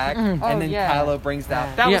her back, and then Kylo brings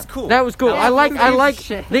that. That was cool. That was cool. I like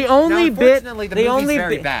the only bit... The movie's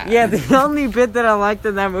very bad. Yeah, the only bit that I liked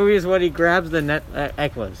in that movie is when he grabs the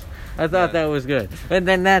necklace. I thought that was good. And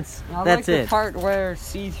then that's like the part where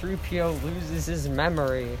C-3PO loses his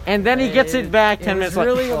memory. And then he gets it back 10 minutes later.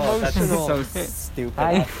 It was really emotional. That's so stupid.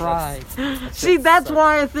 I cried. See, that's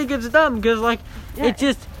why I think it's dumb, because, like, it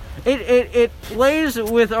just... It plays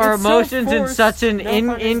with our emotions in such an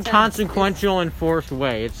inconsequential and forced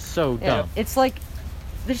way. It's so dumb. It's like...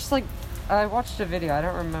 There's, like... I watched a video, I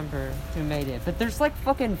don't remember who made it, but there's like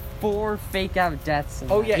fucking 4 fake out deaths.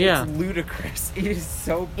 It's ludicrous. It is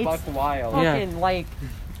so buck wild. Fucking like,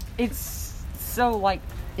 it's so like,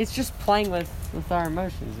 it's just playing with our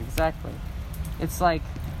emotions, exactly. It's like,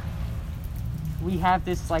 we have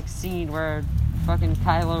this like scene where fucking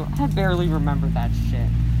Kylo, I barely remember that shit.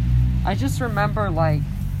 I just remember like,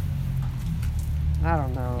 I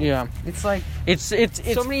don't know. Yeah. It's like... It's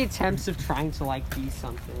so many attempts of trying to, like, be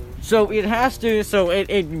something. So it has to... So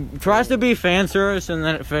it tries to be fan service, and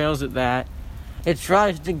then it fails at that. It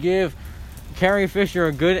tries to give Carrie Fisher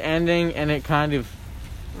a good ending, and it kind of...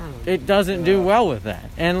 It doesn't do well with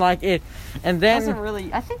that. And, like, it... And then... It doesn't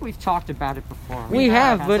really... I think we've talked about it before. We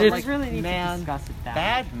have, but it's... Like, really need to discuss it that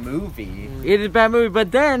bad movie. It is a bad movie,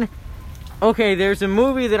 but then... Okay, there's a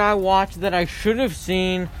movie that I watched that I should have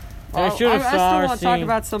seen... I still want to talk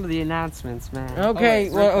about some of the announcements, man. Okay,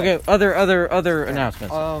 other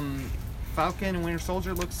announcements. Falcon and Winter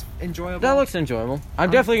Soldier looks enjoyable. That looks enjoyable.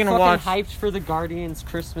 I'm definitely gonna watch. Hyped for the Guardians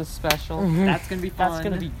Christmas special. Mm-hmm. That's gonna be fun. That's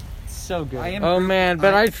gonna be so good.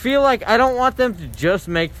 I feel like I don't want them to just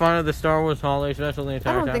make fun of the Star Wars holiday special the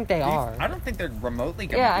entire time. I don't think they are. I don't think they're remotely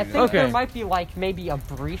gonna. Yeah, I think there might be like maybe a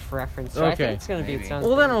brief reference. So I think it's gonna be its own.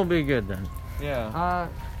 Well, then it'll be good then. Yeah.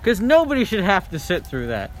 Because nobody should have to sit through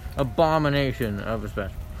that abomination of a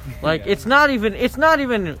special. Like it's not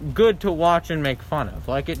even good to watch and make fun of.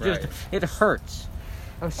 Like it hurts.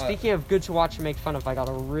 Oh, speaking of good to watch and make fun of, I got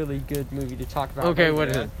a really good movie to talk about. Okay, what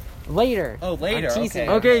is it? Later. Oh, later.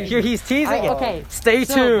 Okay, he's teasing it. Okay. Stay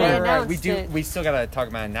tuned. Right. We still gotta talk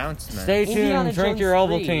about announcements. Stay tuned. Indiana Drink Jones your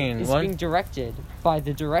Ovaltine. Is being directed by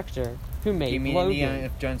the director who made You mean Logan.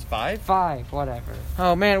 Indiana Jones 5? 5, whatever.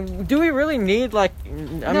 Oh man, do we really need like?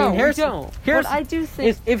 We don't. But I do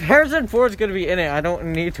think if Harrison Ford's gonna be in it, I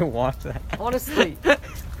don't need to watch that. Honestly,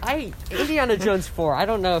 Indiana Jones 4. I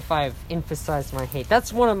don't know if I've emphasized my hate.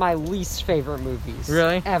 That's one of my least favorite movies.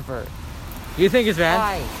 Really? Ever. You think it's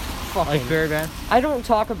bad? Like very bad? I don't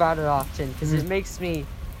talk about it often because it makes me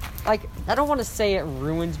like I don't want to say it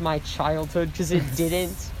ruined my childhood because it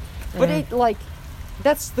didn't, but it like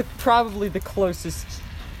that's probably the closest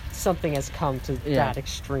something has come to that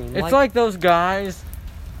extreme. It's like those guys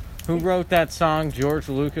who wrote that song George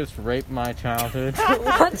Lucas raped my childhood.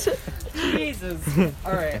 What? Jesus.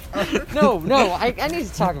 All right. No. I need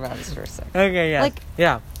to talk about this for a second. Okay.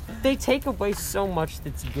 Yeah. they take away so much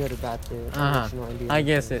that's good about the original Indiana I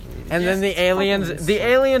guess Jones it. movies. And then the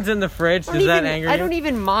aliens in the fridge, does that anger you? I don't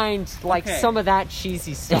even mind, like, some of that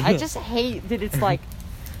cheesy stuff. I just hate that it's, like,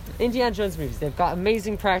 Indiana Jones movies. They've got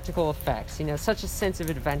amazing practical effects, you know, such a sense of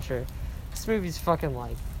adventure. This movie's fucking,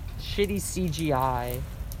 like, shitty CGI.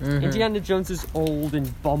 Indiana Jones is old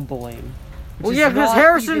and bumbling. Well, yeah, because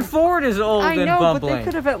Harrison Ford is old and bumbling. I know, but they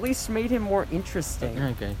could have at least made him more interesting.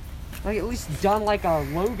 Okay. Like, at least done, like, a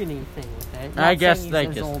Logan-y thing with it. I guess he's they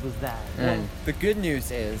as just... old as that. Well, the good news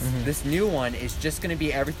is, this new one is just going to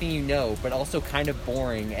be everything you know, but also kind of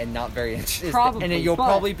boring and not very interesting. Probably, and you'll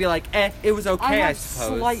probably be like, it was okay, I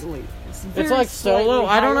suppose. Slightly. It's like Solo.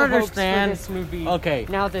 I don't understand. This movie, okay.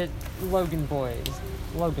 Now that Logan died.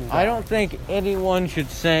 I don't think anyone should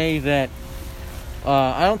say that.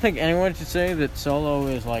 I don't think anyone should say that Solo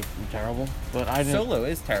is like terrible. But I didn't. Solo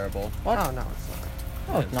is terrible. What? Oh no, it's not.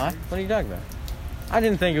 Oh, it's not. What are you talking about? I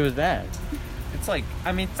didn't think it was bad. It's like,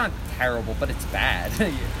 I mean, it's not terrible, but it's bad.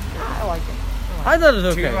 I like it. I thought it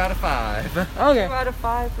was okay. 2 out of 5. Okay. 2 out of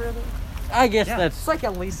 5, really? I guess Yeah. that's... It's like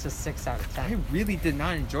at least a 6 out of 10. I really did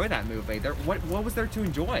not enjoy that movie. What was there to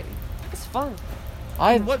enjoy? It's fun.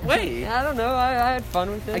 In what way? I don't know. I had fun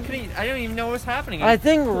with it. I don't even know what was happening. I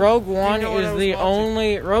think Rogue One know what I is was the watching.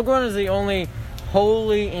 only... Rogue One is the only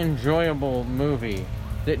wholly enjoyable movie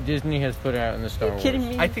that Disney has put out in the Star Wars. Are you kidding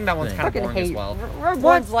me? I think that one's kind of fucking boring hate as well. Rogue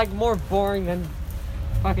One's like more boring than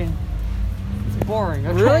fucking... It's boring.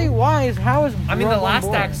 Okay? Really? Why? How is I mean, Rogue the One last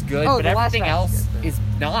boring? act's good, Oh, but the last everything act's else good. is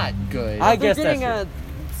not good. I They're guess getting that's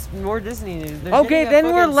more Disney news. Okay,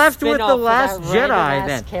 then we're left with The Last Jedi,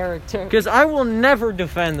 then. Character. Because I will never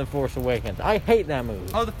defend The Force Awakens. I hate that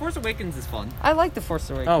movie. Oh, The Force Awakens is fun. I like The Force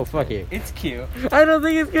Awakens. Oh, fuck you. It's cute. I don't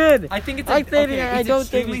think it's good. I think it's I don't think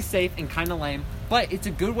extremely it's... safe and kind of lame, but it's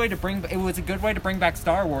a good way to bring. It was a good way to bring back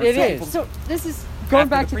Star Wars. It is. So this is going After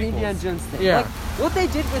back the to the prequels. Indiana Jones thing. Yeah. Like what they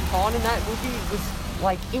did with Han in that movie was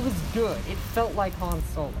like it was good. It felt like Han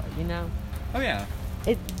Solo, you know. Oh yeah.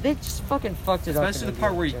 They just fucking fucked it up. Especially the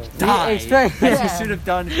part where he died. died, as Yeah. he should have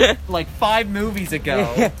done like 5 movies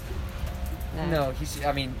ago. Yeah. No,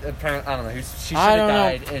 I mean, apparently, I don't know. She should I have don't know.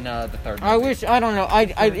 died in the 3rd movie. I wish... I don't know.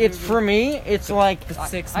 It's for me, it's like... The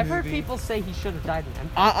 6th I've heard movie. people say he should have died in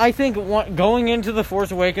Empire. I think going into The Force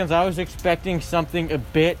Awakens, I was expecting something a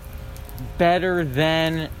bit better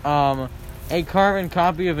than a carbon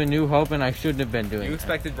copy of A New Hope, and I shouldn't have been doing You that.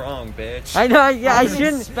 expected wrong, bitch. I know, I I didn't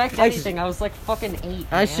shouldn't... expect anything. I was like fucking 8.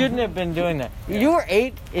 I shouldn't have been doing that. Yeah. You were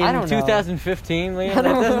 8 in I don't know. 2015, Liam? I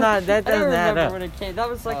don't That I don't doesn't add remember up. when it came. That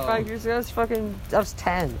was like Oh. 5 years ago. I was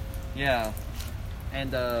 10. Yeah.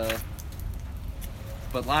 And, but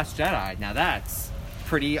Last Jedi, now that's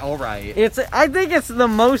pretty alright. I think it's the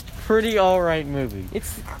most pretty alright movie.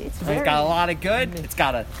 It's It's got a lot of good. It's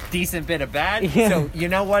got a decent bit of bad. Yeah. So you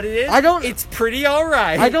know what it is? It's pretty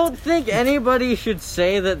alright. I don't think anybody should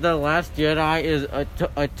say that The Last Jedi is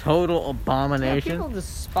a total abomination. people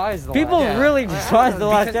despise the People Last Jedi. really despise The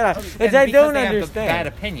Last Jedi, which I don't They have the understand. bad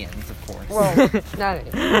opinions, of course. Well, not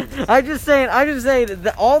I'm just saying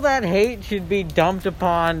that all that hate should be dumped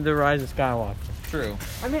upon The Rise of Skywalker. True.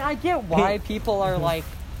 I mean, I get why people are like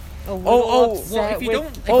a little upset Well, if you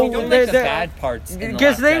with... don't like the they're- bad parts, in The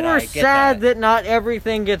Because Last they Jedi, were I get sad that not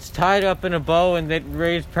everything gets tied up in a bow, and that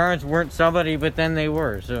Rey's parents weren't somebody, but then they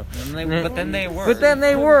were. So, But then they were. But then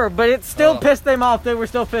they were. But it still Oh. pissed them off. They were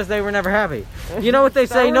still pissed. They were never happy. You know what they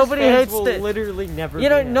Star say? Wars Nobody fans hates. will literally never. You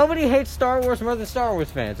know, be happy. nobody hates Star Wars more than Star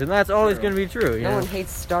Wars fans, and that's always True. going to be true. You No know? one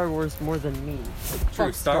hates Star Wars more than me. True.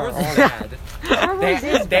 Fuck Star Wars Wars. is bad. Star Wars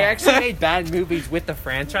is They bad. actually made bad movies with the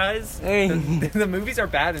franchise. The movies are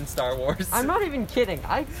bad in Star Wars. I'm not even kidding.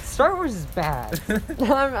 Star Wars is bad.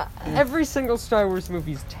 Every single Star Wars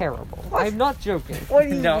movie is terrible. I'm not joking. What do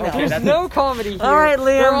you No, know? okay, There's that's- no comedy here. All right, Liam.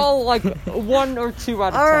 They're all like 1 or 2 out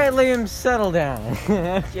of 10. All right, Liam, settle down.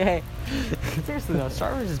 Okay. Seriously though,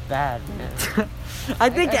 Star Wars is bad, man. I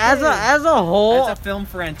think I as a whole, As a film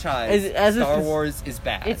franchise, As if Star it's- Wars is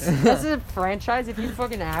bad. It's as a franchise. If you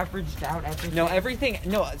fucking averaged out everything,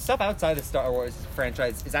 stuff outside the Star Wars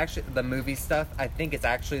franchise is actually the movie stuff. I think it's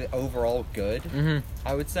actually overall good. Mm-hmm.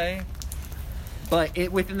 I would say, but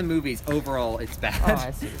within the movies, overall, it's bad. Oh,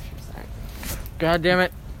 I see what you're saying. God damn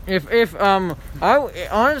it! If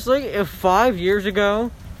honestly, if 5 years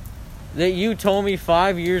ago, that you told me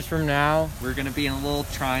 5 years from now, We're gonna be in a little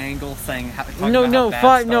triangle saying talking no, about no, how bad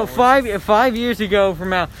five, Star Wars is. 5 years ago from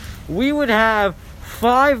now, we would have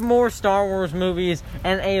 5 more Star Wars movies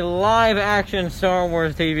and a live-action Star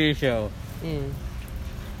Wars TV show. Mm.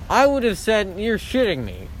 I would have said you're shitting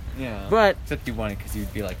me, Yeah, but except you wouldn't because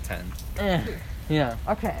you'd be like 10. yeah.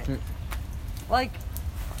 Okay. Like,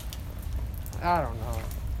 I don't know.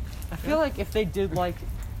 I feel like if they did like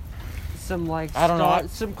some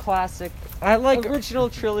some classic original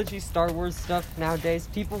trilogy Star Wars stuff nowadays,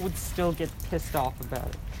 people would still get pissed off about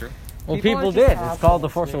it. True. Well, people did. It's called The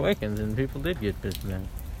Force Awakens, and people did get pissed about it.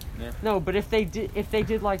 Yeah. No, but if they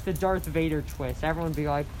did like the Darth Vader twist, everyone would be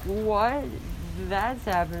like, "What? That's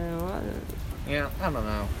happening." What? Yeah, I don't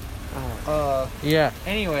know. Yeah.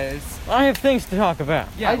 Anyways, I have things to talk about.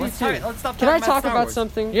 Yeah, let's stop. Can I talk Star about Wars.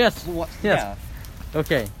 something? Yes. Yeah.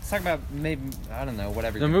 Okay. Let's talk about maybe I don't know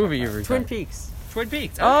whatever. The movie you were Twin Peaks. Twin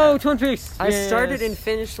Peaks. Oh, Twin Peaks. I started and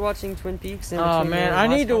finished watching Twin Peaks. Oh man, I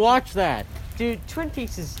need to watch that. Dude, Twin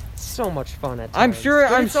Peaks is so much fun at times. I'm sure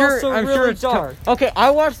it's dark. Okay,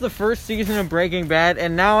 I watched the first season of Breaking Bad,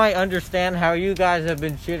 and now I understand how you guys have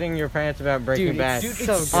been shitting your pants about Breaking Bad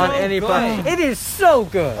on any podcast. It is so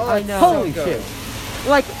good. Oh, I know. Holy shit!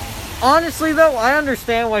 Like, honestly though, I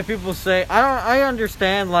understand why people say I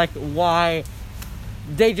understand like why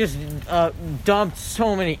they just dumped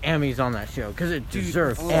so many Emmys on that show because it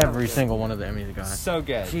deserves every single one of the Emmys it got. So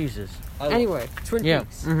good. Jesus. Anyway, Twin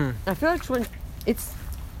Peaks. Mm-hmm. I feel like it's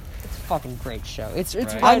a fucking great show. It's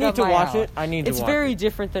right. I need to watch it. It's very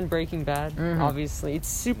different than Breaking Bad. Mm-hmm. Obviously, it's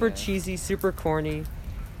super cheesy, super corny.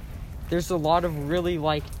 There's a lot of really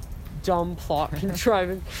like dumb plot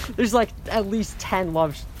contriving. There's like at least 10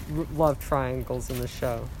 love triangles in the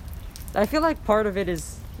show. I feel like part of it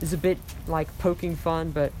is a bit like poking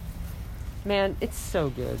fun, but man, it's so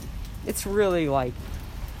good. It's really like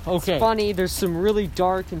it's funny. There's some really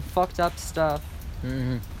dark and fucked up stuff.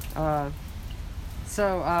 Mm-hmm.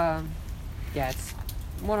 Yeah, it's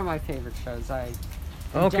one of my favorite shows. I'm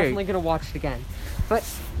definitely gonna watch it again. But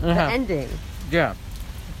the ending. Yeah.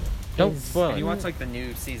 Don't spoil it. Have you watched like the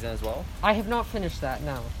new season as well? I have not finished that.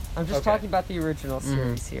 No, I'm just talking about the original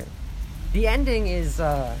series here. The ending is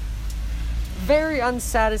very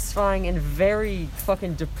unsatisfying and very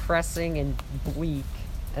fucking depressing and bleak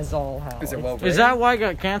as all hell. Is it well written? Is that why it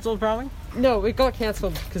got canceled? Probably. No, it got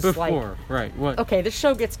canceled because right? What? Okay, the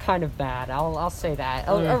show gets kind of bad. I'll say that.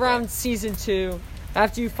 Around season 2,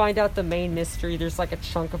 after you find out the main mystery, there's like a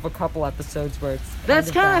chunk of a couple episodes where it's.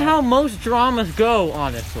 That's kind of how most dramas go,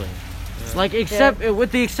 honestly. Yeah. Like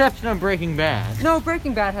with the exception of Breaking Bad. No,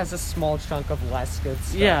 Breaking Bad has a small chunk of less good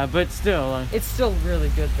stuff. Yeah, but still, it's still really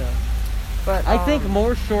good though. But I think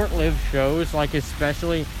more short-lived shows, like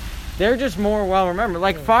especially, they're just more well remembered.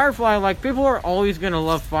 Like Firefly, like people are always gonna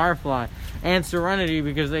love Firefly and Serenity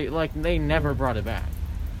because they never brought it back.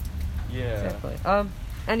 Yeah. Exactly.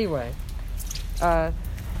 Anyway, the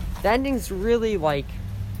ending's really like,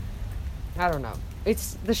 I don't know.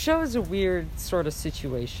 The show is a weird sort of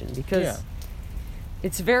situation because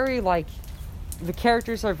it's very like, the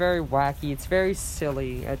characters are very wacky. It's very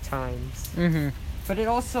silly at times. Mm-hmm. But it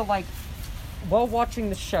also like, while watching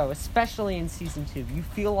the show, especially in season 2, you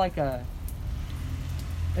feel like a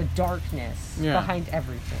darkness behind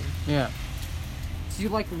everything. Yeah. So you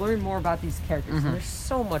like learn more about these characters, and there's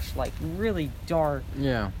so much like really dark,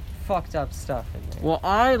 fucked up stuff in there. Well,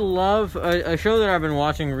 I love a show that I've been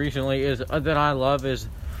watching recently is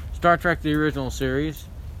Star Trek: The Original Series.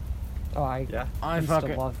 Oh, I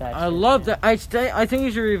fucking love that. I love that. I think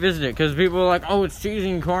you should revisit it because people are like, "Oh, it's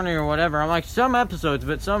cheesy and corny or whatever." I'm like, some episodes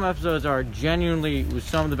are genuinely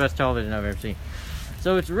some of the best television I've ever seen.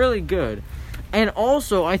 So it's really good. And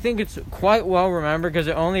also, I think it's quite well remembered because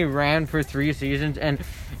it only ran for 3 seasons, and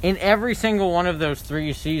in every single one of those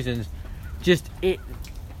 3 seasons,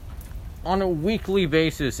 on a weekly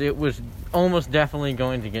basis, it was almost definitely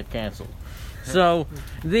going to get canceled. So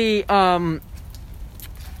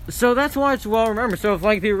so that's why it's well remembered. So if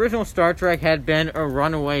like the original Star Trek had been a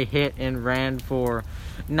runaway hit and ran for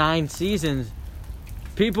 9 seasons,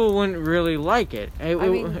 people wouldn't really like it.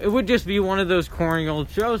 It would just be one of those corny old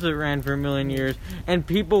shows that ran for a million years, and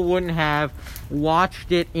people wouldn't have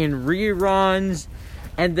watched it in reruns,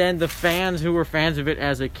 and then the fans who were fans of it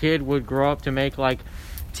as a kid would grow up to make like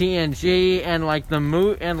TNG and like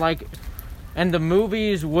and the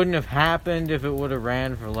movies wouldn't have happened if it would have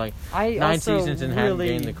ran for like 9 seasons and hadn't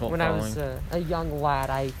gained the cult following. When I was a young lad,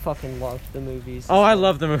 I fucking loved the movies. Oh, I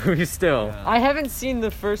love the movies still. Yeah. I haven't seen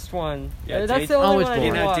the first one. Yeah, that's the only one I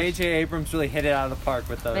didn't watch. J.J. Abrams really hit it out of the park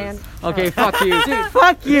with those. Man, okay, fuck you. Dude,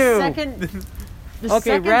 fuck you!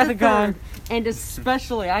 Wrath of Khan. And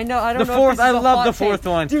especially, I don't know. The fourth, I love the fourth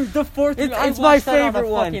one. Dude, the fourth one. It's my favorite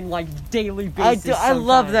one. Fucking, like, daily basis. I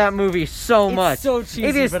love that movie so much. It's so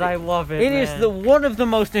cheesy, but I love it. It is one of the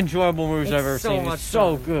most enjoyable movies I've ever seen. It's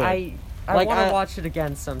so good. I want to watch it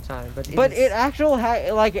again sometime,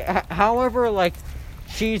 however, like,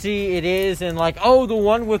 cheesy it is, and like, oh, the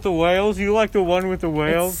one with the whales. You like the one with the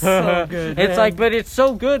whales? It's so good. It's like, but it's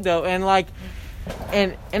so good though, and like,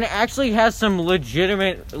 and it actually has some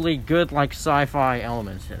legitimately good like sci-fi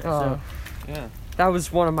elements in it. So yeah. That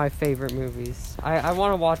was one of my favorite movies. I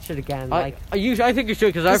want to watch it again. I think you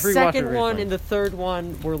should because I've rewatched it. The second one and the third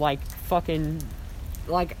one were like fucking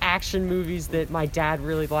like action movies that my dad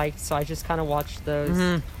really liked, so I just kind of watched those.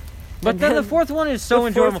 Mm-hmm. But then the fourth one is so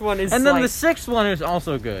enjoyable. And then like, the sixth one is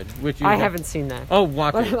also good. Which I haven't seen that. Oh,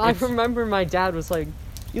 watch it. I remember my dad was like,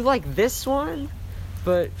 "You like this one?"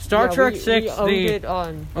 But Star Trek 6 we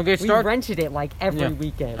rented it like every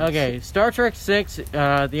weekend. Okay, Star Trek 6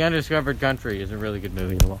 The Undiscovered Country is a really good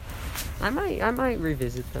movie as well. I might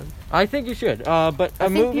revisit them. I think you should. But I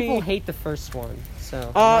think people hate the first one.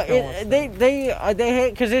 So they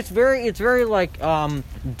hate cuz it's very like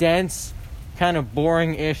dense, kind of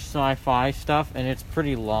boring-ish sci-fi stuff, and it's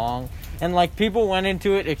pretty long. And like people went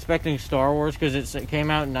into it expecting Star Wars because it came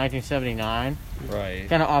out in 1979. Right.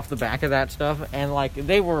 Kind of off the back of that stuff, and like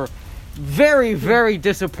they were very, very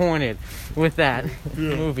disappointed with that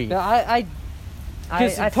movie. Yeah, I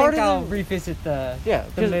think I'll revisit the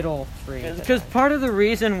middle three. Because part of the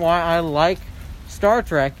reason why I like Star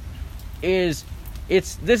Trek is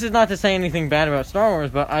this is not to say anything bad about Star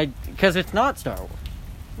Wars, but because it's not Star Wars.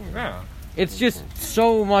 Yeah. It's just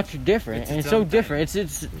so much different, and it's so different.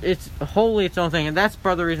 It's wholly its own thing, and that's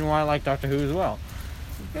part of the reason why I like Doctor Who as well.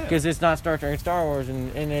 Because it's not Star Trek, it's Star Wars,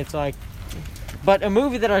 and it's like... But a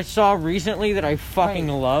movie that I saw recently that I fucking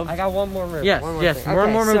love... I got one more movie. Yes,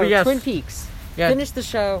 one more movie, yes. Twin Peaks. Yeah. Finished the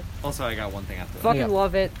show. Also, I got one thing after that. Fucking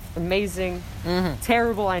love it. Amazing. Mm-hmm.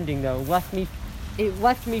 Terrible ending, though. It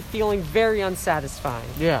left me feeling very unsatisfying.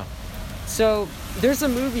 Yeah. So, there's a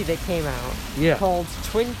movie that came out called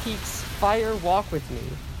Twin Peaks Fire Walk With Me.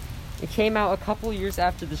 It came out a couple years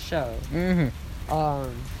after the show. Mm-hmm.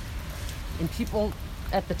 And people...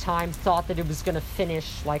 at the time thought that it was going to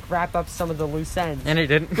wrap up some of the loose ends. And it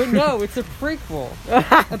didn't. But no, it's a prequel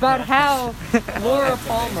about how Laura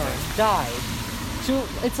Palmer died.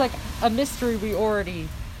 It's like a mystery we already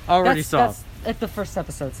saw. That's at the first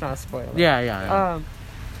episode, it's not a spoiler. Yeah.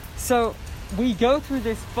 So we go through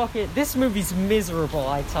this movie's miserable,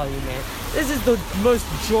 I tell you, man. This is the most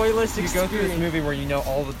joyless experience. You go through this movie where you know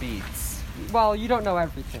all the beats. Well, you don't know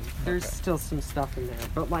everything. There's still some stuff in there,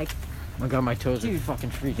 but like... I got my toes are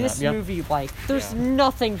fucking freaking out. This movie, there's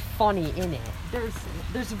nothing funny in it.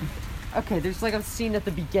 There's like a scene at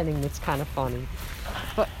the beginning that's kind of funny,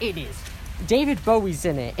 but it is. David Bowie's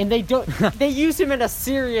in it, and they use him in a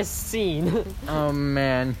serious scene. Oh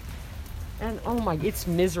man. And it's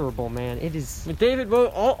miserable, man. It is. David Bowie,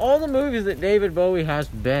 all the movies that David Bowie has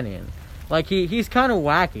been in, like he's kind of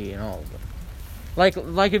wacky in all of them.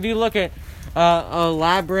 Like if you look at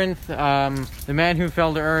Labyrinth, The Man Who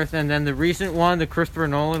Fell to Earth, and then the recent one, the Christopher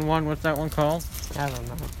Nolan one. What's that one called? I don't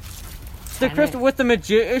know. With the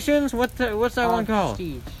magicians. What's that one called?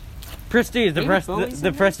 Prestige.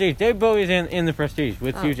 The Prestige. Dave Bowie's in the Prestige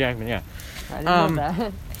with Hugh Jackman. Yeah. I didn't know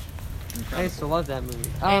that. I used to love that movie.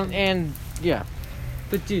 And yeah.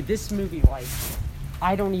 But dude, this movie,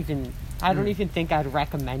 I don't even think I'd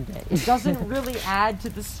recommend it. It doesn't really add to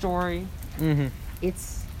the story. Mm-hmm.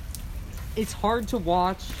 It's hard to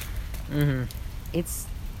watch. Mm-hmm. It's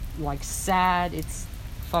sad. It's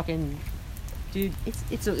fucking, dude.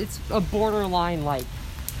 It's a borderline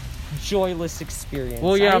joyless experience.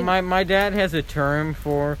 Well, yeah, my dad has a term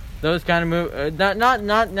for those kind of movies.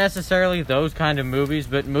 Not necessarily those kind of movies,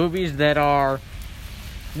 but movies that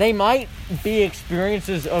they might be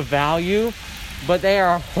experiences of value, but they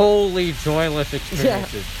are wholly joyless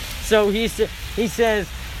experiences. Yeah. So he says.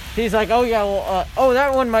 He's like, oh yeah, well,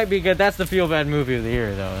 that one might be good. That's the feel bad movie of the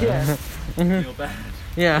year, though. Yeah. Feel bad.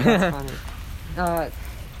 Yeah. That's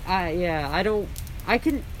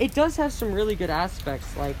funny. It does have some really good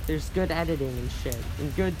aspects. Like, there's good editing and shit,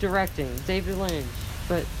 and good directing. David Lynch,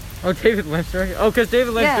 but. Oh, David Lynch directed. Oh, because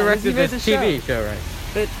David Lynch directed this TV show, right?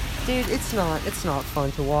 But dude, it's not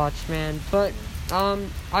fun to watch, man. But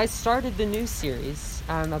I started the new series.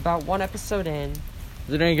 I'm about one episode in.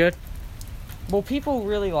 Is it any good? Well, people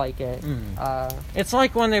really like it. It's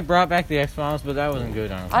like when they brought back the X-Files, but that wasn't good,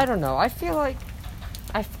 honestly. I don't know. I feel like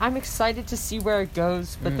I'm excited to see where it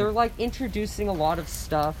goes, but they're introducing a lot of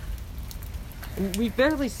stuff. And we've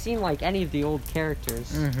barely seen any of the old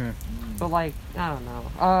characters. Mm-hmm. But I don't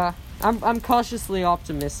know. I'm cautiously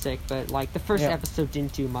optimistic, but the first episode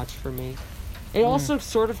didn't do much for me. It also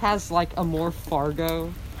sort of has a more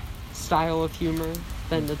Fargo style of humor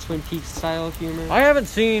than the Twin Peaks style of humor. I haven't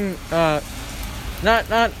seen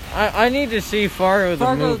I need to see Fargo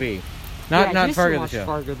the movie. Not Fargo the show.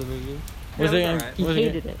 Fargo the movie. Was it? He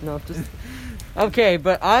hated it. No, just Okay,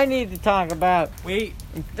 but I need to talk about. Wait.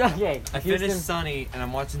 Okay. I finished Sunny and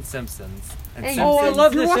I'm watching Simpsons. And Hey, Oh, I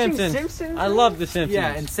love You're The watching Simpsons. Simpsons? I love The Simpsons.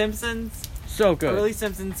 Yeah, and Simpsons. So good. Early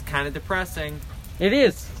Simpsons kind of depressing. It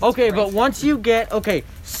is. Okay, but depressing. once you get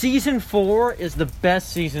season 4 is the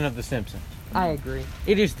best season of The Simpsons. I agree.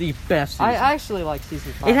 It is the best season. I actually like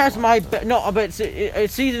season 5. It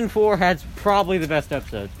has season 4 has probably the best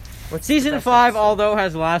episodes. What's the Season best 5, episode? although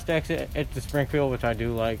has Last Exit to Springfield, which I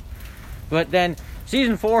do like. But then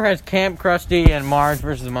season 4 has Camp Krusty and Marge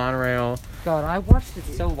versus Monorail. God, I watched it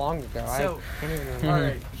so long ago. So, I can't even remember.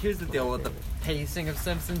 alright, here's the deal with the pacing of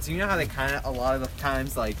Simpsons. You know how they kind of, a lot of the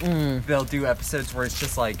times, like, Mm. they'll do episodes where it's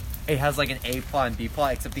just like, it has like an A plot and B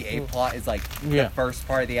plot, except the A plot is like Yeah. the first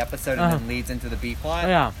part of the episode and then leads into the B plot.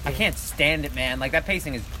 Yeah. I can't stand it, man. Like, that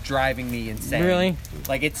pacing is driving me insane. Really?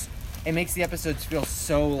 Like, it makes the episodes feel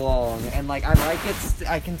so long, and like, I like it,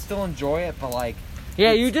 I can still enjoy it, but like,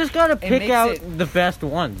 Yeah, you just gotta pick makes out it- the best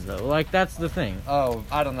ones, though. Like, that's the thing. oh,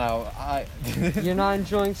 I don't know. You're not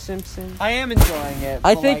enjoying Simpsons? I am enjoying it.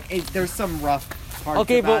 I but, think- like, there's some rough parts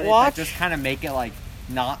Okay, about but it watch- that just kind of make it like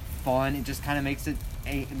not fun. It just kind of makes it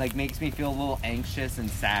makes me feel a little anxious and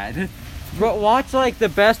sad. But watch, like, the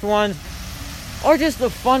best ones, or just the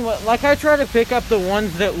fun ones. Like, I try to pick up the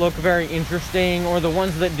ones that look very interesting, or the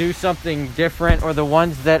ones that do something different, or the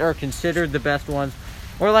ones that are considered the best ones,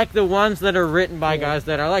 or, like, the ones that are written by guys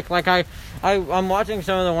that I like. Like, I'm watching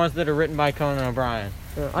some of the ones that are written by Conan O'Brien.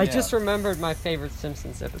 I Yeah. just remembered my favorite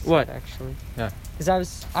Simpsons episode. What? Actually? Yeah.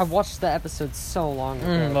 Because I watched the episode so long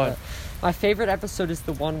ago. What? but my favorite episode is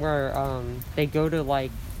the one where they go to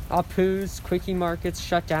like Apu's Quickie Market's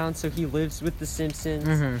shut down, so he lives with the Simpsons.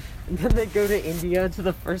 Mm-hmm. And then they go to India to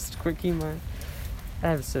the first Quickie Mart.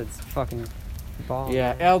 That episode's fucking bomb.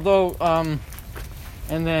 Yeah, man. although,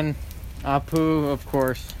 and then Apu, of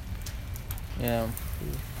course. Yeah.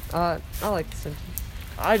 I like the Simpsons.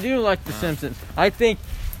 I do like The Simpsons. I think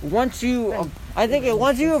once you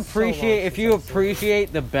appreciate, if you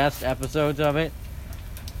appreciate the best episodes of it,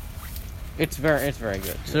 it's very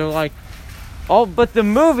good. So like, but the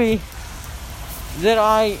movie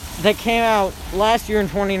that came out last year in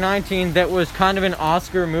 2019 that was kind of an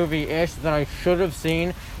Oscar movie-ish that I should have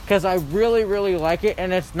seen because I really, really like it,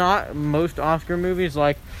 and it's not most Oscar movies.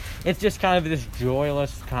 Like, it's just kind of this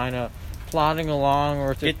joyless kind of plodding along,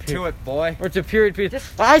 or it's Get to it, boy. or it's a period piece.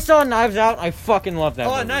 I saw Knives Out. I fucking love that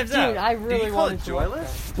movie. Knives Dude, Out. I Did really you call wanted it to watch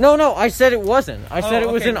joyless? No, I said it wasn't. I said it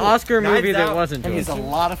was an cool. Oscar movie Knives that Out wasn't is joyless. a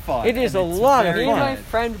lot of fun. It is and a it's lot of very Me and fun. my good.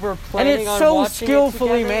 friend were And planning it's on so watching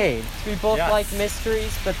skillfully it together. made. We both Yes. like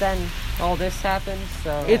mysteries, but then all this happened,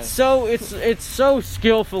 so... It's so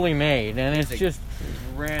skillfully made, and it's just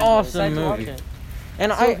Random. awesome Decided to watch movie. it.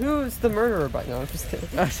 And So who's the murderer by now? I'm just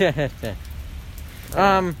kidding.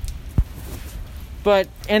 but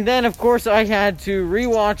and then of course I had to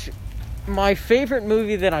rewatch my favorite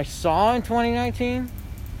movie that I saw in 2019,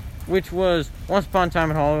 which was Once Upon a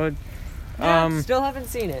Time in Hollywood. Still haven't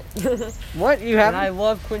seen it. What you And I have?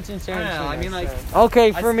 love Quentin Tarantino. I mean, like, so-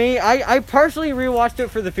 Okay, for me, I partially rewatched it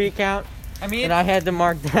for the feet count, I mean, and I had to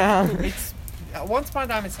mark down. it's Once Upon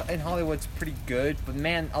a Time in Hollywood's pretty good, but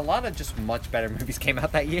man, a lot of just much better movies came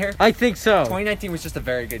out that year. I think so. 2019 was just a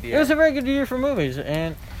very good year. It was a very good year for movies,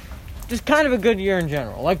 and just kind of a good year in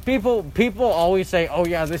general. Like people always say, "Oh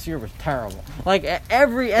yeah, this year was terrible." Like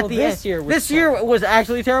this year was this year was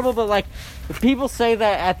actually terrible, but like people say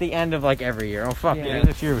that at the end of like every year. Oh fuck Yeah. yeah,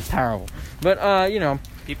 this year was terrible. But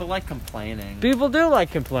People like complaining. people do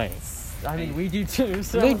like complain. I mean, we do too.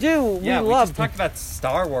 So. We do. Yeah, we we love. just talked about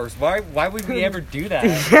Star Wars. Why would we ever do that?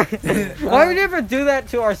 Why would we ever do that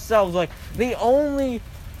to ourselves? Like the only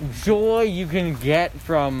joy you can get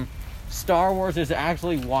from Star Wars is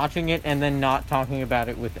actually watching it and then not talking about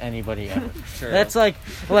it with anybody ever. Sure. That's like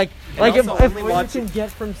And if also only What watch- you can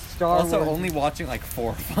get from Star also Wars. only watching like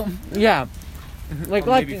 4 of them. yeah, like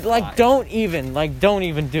Or maybe 5. don't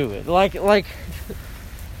even do it. Like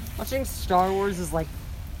Watching Star Wars is like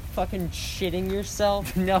fucking shitting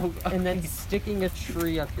yourself No, and then sticking a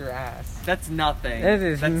tree up your ass. that's nothing.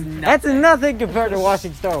 that's nothing compared to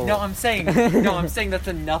watching Star Wars. No, I'm saying that's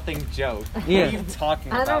a nothing joke. Yeah. What are you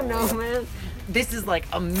talking I about? don't know, man. This is like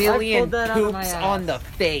a million pulled that out of my poops ass. on the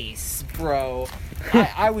face, bro.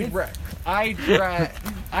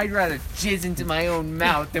 I'd rather jizz into my own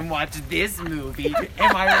mouth than watch this movie.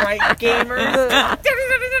 Am I right, gamers?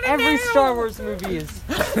 Every Star Wars movie is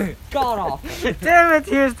god awful. Damn it,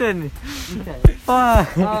 Houston! Okay.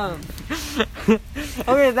 Fuck.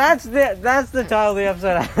 Okay, that's the title of the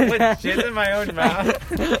episode. Put jizz in my own mouth.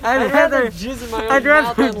 I'd rather jizz in my own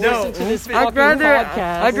mouth than listen to this fucking podcast.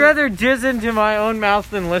 I'd rather jizz into my own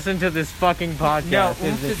mouth than listen to this fucking podcast. No,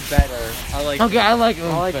 oomph is better. I like. Okay, I like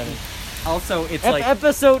oomph better. Also, it's like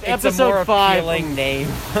episode a more 5. appealing name.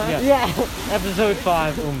 Yeah. Episode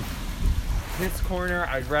 5. Oomph. This corner,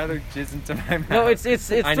 I'd rather jizz into my mouth. No, it's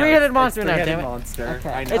three-headed monster now, damn it. Monster.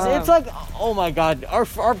 Okay. I know. It's like, oh my god, our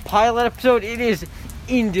pilot episode, it is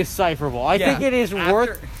indecipherable. I think it is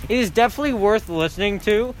definitely worth listening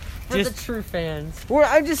to. For the true fans. Well,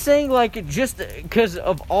 I'm just saying, like, just because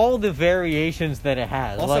of all the variations that it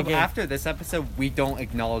has. Also, like after this episode, we don't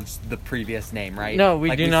acknowledge the previous name, right? No,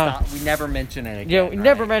 we do not. We never mention it again. Yeah, we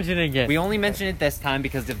never mention it again. We only mention it this time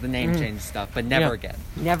because of the name change stuff, but never again.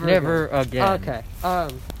 Never again. Okay.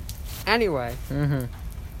 Anyway.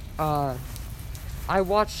 Mm-hmm. I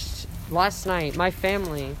watched last night. My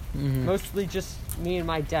family, mostly just me and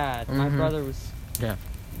my dad. My brother was. Yeah.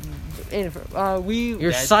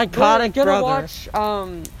 Your psychotic brother. Gonna watch all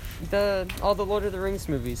the Lord of the Rings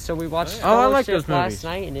movies. So we watched I like those last movies.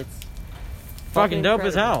 night, and it's fucking dope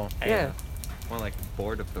as hell. Yeah. More like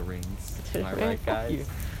Lord of the Rings. Am I right, guys?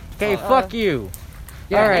 Okay, fuck you.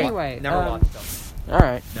 Yeah. All right. Anyway, never watched them. All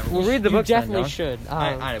right. We'll read the book. You definitely should.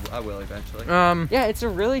 I will eventually. Yeah, it's a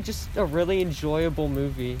really enjoyable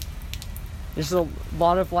movie. There's a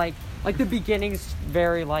lot of like the beginning's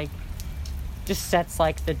very just sets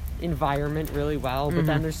the environment really well, but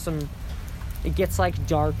then there's it gets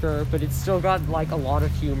darker, but it's still got a lot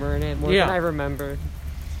of humor in it, more than I remember.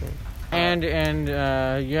 So,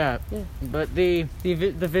 but the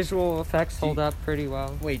visual effects hold up pretty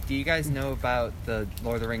well. Wait, do you guys know about the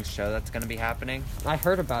Lord of the Rings show that's going to be happening? I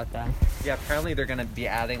heard about that. Yeah, apparently they're going to be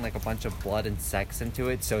adding a bunch of blood and sex into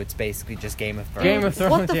it, so it's basically just Game of Thrones. Game of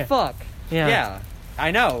Thrones. What the fuck? Yeah,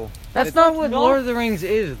 I know. That's not what Lord of the Rings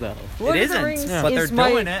is, though. Lord it of the isn't, Rings but they're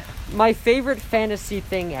doing it. My favorite fantasy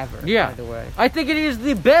thing ever. Yeah, by the way, I think it is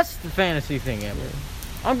the best fantasy thing ever.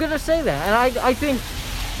 I'm gonna say that, and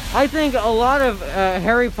I think a lot of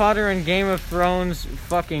Harry Potter and Game of Thrones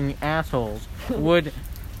fucking assholes would.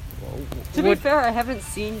 To be fair, I haven't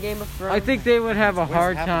seen Game of Thrones. I think they would have a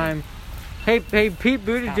hard time. Hey, Pete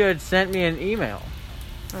Buttigieg sent me an email.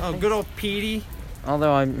 Oh, good old Petey.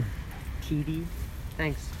 Although I'm. Petey.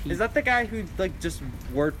 Thanks, Pete. Is that the guy who just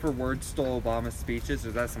word for word stole Obama's speeches, or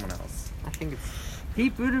is that someone else? I think it's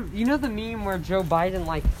Pete Buttigieg. You know the meme where Joe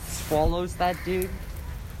Biden swallows that dude?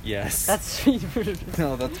 Yes. That's Pete Buttigieg.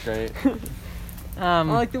 No, that's great. I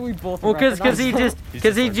like that we both. Well, because he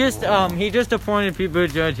just appointed Pete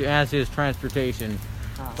Buttigieg as his transportation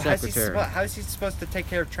secretary. How is he supposed to take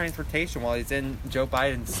care of transportation while he's in Joe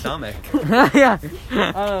Biden's stomach? Yeah.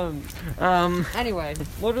 Anyway,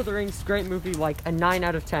 Lord of the Rings, great movie. A 9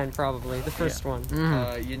 out of 10, probably the first one.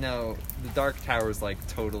 The Dark Tower's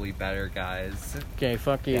totally better, guys. Okay,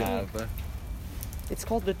 fuck you. Yeah, it's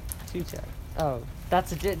called the Two Towers. Oh,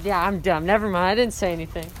 that's yeah. I'm dumb. Never mind. I didn't say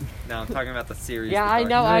anything. No, I'm talking about the series. Yeah, I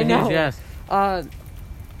know. Yes. Yeah.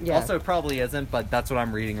 Also, it probably isn't, but that's what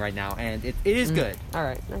I'm reading right now, and it is good. All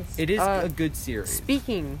right, nice. It is a good series.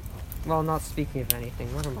 Not speaking of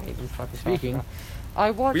anything. What am I even fucking speaking? About?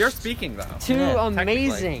 I watched. We are speaking though. Two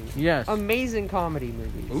amazing comedy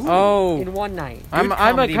movies. Ooh. Oh, in one night. I'm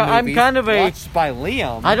kind of a watched by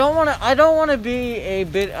Liam. I don't want to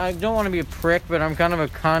be a prick, but I'm kind of a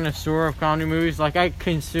connoisseur of comedy movies. I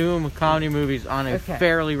consume comedy movies on a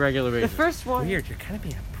fairly regular basis. The first one. Weird. You're kind of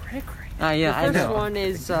being a prick right now. Yeah, I know. The first one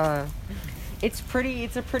is it's a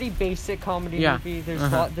pretty basic comedy movie. There's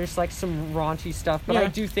some raunchy stuff, but I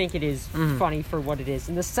do think it is funny for what it is.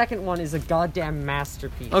 And the second one is a goddamn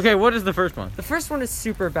masterpiece. Okay, what is the first one? The first one is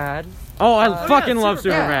Superbad. Oh, I fucking love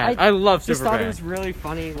Superbad. I love Superbad. I just thought it was really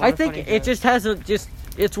funny. I think it just has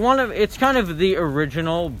it's kind of the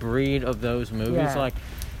original breed of those movies. Yeah.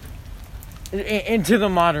 Into the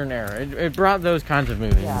modern era. It brought those kinds of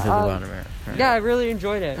movies into the modern era. Right. Yeah, I really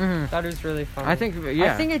enjoyed it. That was really fun. I think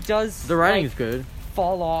it does. The writing is good.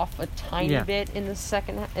 Fall off a tiny bit in the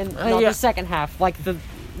second, the second half,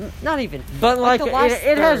 not even. But the last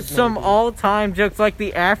it has third, some maybe. all-time jokes, like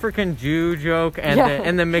the African Jew joke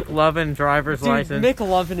and the McLovin driver's license.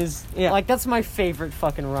 McLovin is that's my favorite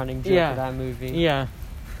fucking running joke of that movie. Yeah.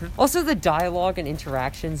 Also, the dialogue and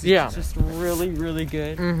interactions is just really, really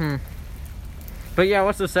good. Mm-hmm. But yeah,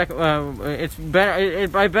 what's the second? It's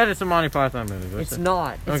better. I bet it's a Monty Python movie. It's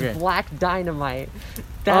not. It's Black Dynamite.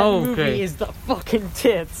 That movie is the fucking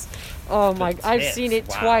tits. Oh my! I've seen it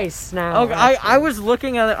twice now. Okay, I was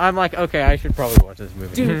looking at it. I'm like, okay, I should probably watch this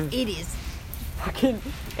movie. Dude, it is fucking.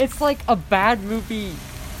 It's like a bad movie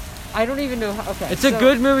I don't even know how... Okay, it's a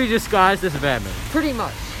good movie disguised as a bad movie. Pretty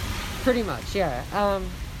much, yeah.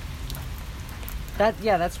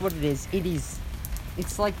 That's what it is.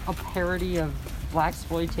 It's like a parody of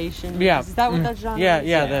blaxploitation. Yeah. Is that what that genre is?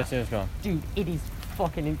 Yeah, that's what it's called. Dude, it is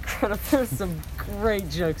fucking incredible. There's some great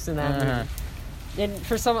jokes in that movie. And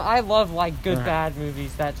for some, I love like good bad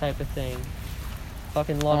movies, that type of thing.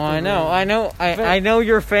 Fucking love. Oh, I know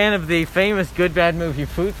you're a fan of the famous good bad movie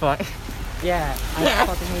Food Fight. Yeah, I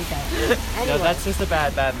fucking hate that. Anyway. No, that's just a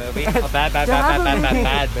bad movie. A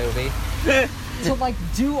bad movie. To like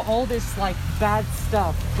do all this like bad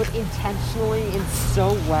stuff, but intentionally and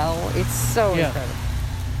so well, it's so incredible.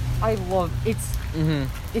 I love it's.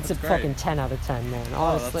 It's a fucking 10 out of 10, man.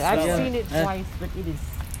 Honestly, I've seen it twice, but it's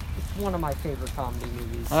one of my favorite comedy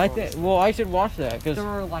movies. I should watch that because there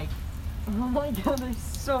are like, oh my god, there's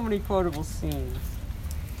so many quotable scenes.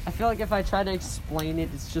 I feel like if I try to explain it,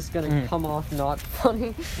 it's just gonna come off not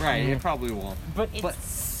funny. Right, it probably won't. But it's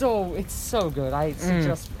so good. I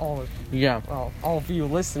suggest all of you. Yeah. Well, all of you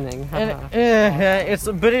listening.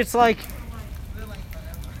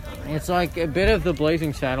 It's like a bit of the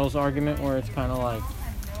Blazing Saddles argument where it's kind of like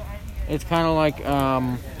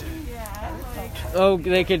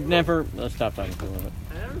they could never. Let's stop talking to it.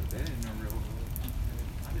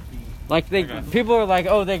 Like people are like,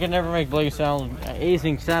 they could never make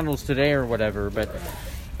Blazing Saddles today or whatever, but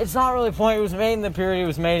it's not really the point. It was made in the period it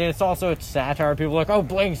was made, and it's satire. People are like,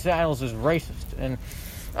 Blazing Saddles is racist, and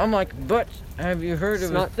I'm like, but have you heard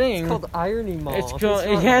of a thing? It's called irony, Mom. It's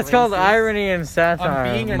called irony and satire.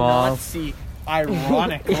 I'm being a Nazi,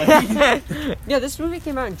 ironically. Yeah, this movie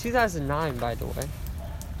came out in 2009, by the way.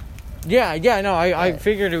 I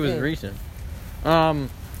figured it was recent.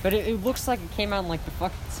 But it looks like it came out in like the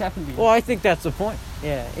fucking 70s. Well, I think that's the point.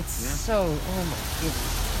 Yeah, it's so. Oh my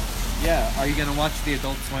goodness. Yeah, are you gonna watch the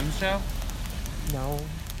Adult Swim show? No.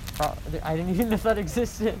 I didn't even know that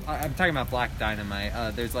existed. I'm talking about Black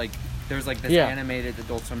Dynamite. There's this animated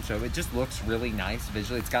Adult Swim show. It just looks really nice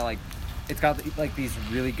visually. It's got these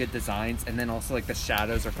really good designs, and then also like the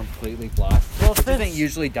shadows are completely black. Well, this isn't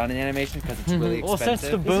usually done in animation because it's really expensive. Well, since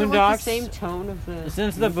the Boondocks, is it like the same tone of the.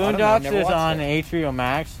 Since the Boondocks is on HBO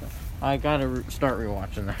Max, I gotta start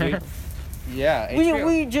rewatching that. Dude, yeah,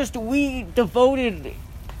 HBO. We devoted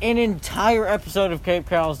an entire episode of Cape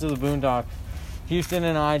Cows to the Boondocks. Houston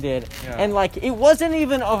and I did, and like it wasn't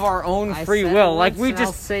even of our own free will. Like we just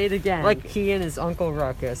I'll say it again. Like he and his Uncle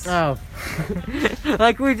Ruckus. Oh,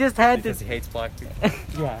 like we just had because he hates black people.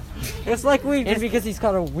 Yeah, it's like because he's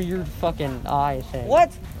got a weird fucking eye thing.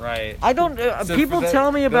 What? Right. I don't. People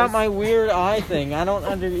tell me about my weird eye thing. I don't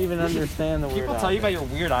even understand the weird. People eye tell you thing. about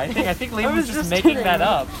your weird eye thing. I think Liam was just making that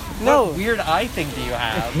up. No. What weird eye thing do you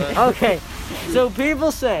have? Okay. So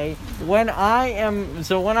people say when I'm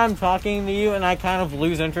talking to you and I kind of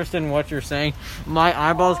lose interest in what you're saying, my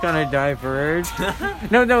eyeballs kind of diverge.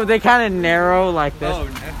 No, they kind of narrow like this. Oh,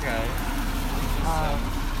 okay.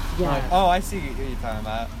 Yeah. Oh, I see what you're talking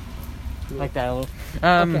about. Like that a little.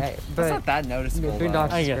 Okay, but it's not that noticeable. The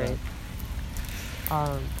Boondocks is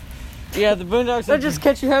great. Yeah, the Boondocks. They just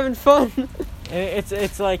catch you having fun.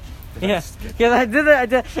 It's like. Yeah, I did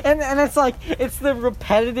it, and it's like it's the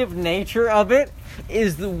repetitive nature of it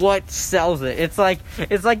is what sells it. It's like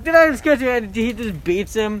did I just catch you? And he just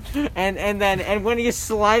beats him, and when he's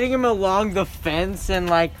sliding him along the fence and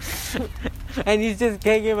like, and he's just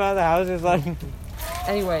kicking him out of the house. It's like.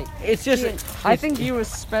 Anyway, it's just. I think you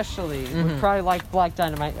especially would probably like Black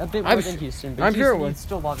Dynamite a bit more than Houston. But I'm sure you'd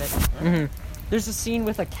still love it. Mm-hmm. There's a scene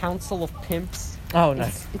with a council of pimps. Oh,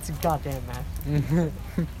 nice. It's a goddamn mess.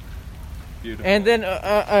 Beautiful. And then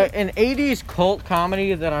an 80s cult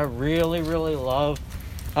comedy that I really, really love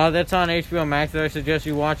that's on HBO Max that I suggest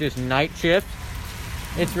you watch is Night Shift.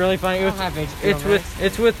 It's really funny.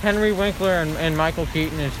 It's with Henry Winkler and Michael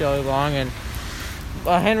Keaton and Shelley Long. And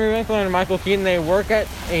Henry Winkler and Michael Keaton, they work at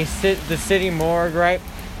the city morgue, right?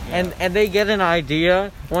 Yeah. And they get an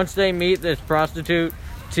idea once they meet this prostitute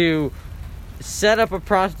to set up a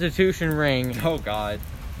prostitution ring. Oh, God.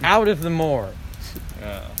 Out of the morgue.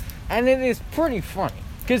 Yeah. And it is pretty funny.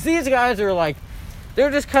 Because these guys are like, they're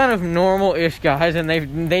just kind of normal-ish guys, and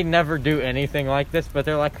they never do anything like this, but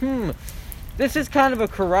they're like, this is kind of a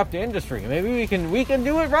corrupt industry. Maybe we can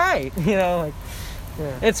do it right. You know, like,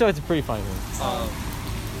 yeah. And so it's a pretty funny movie.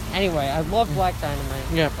 Anyway, I love Black Dynamite.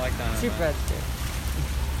 Yeah. Black Dynamite. Super bad too.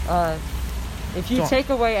 If you take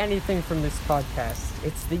away anything from this podcast,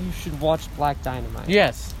 it's that you should watch Black Dynamite.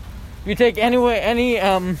 Yes. If you take anything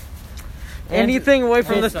away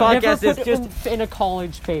from this podcast, it's just oomph in a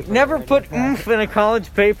college paper. Never put oomph in a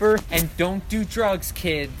college paper. And don't do drugs,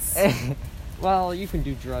 kids. Well, you can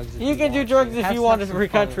do drugs. You can do drugs if you want to free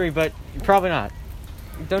country, but probably not.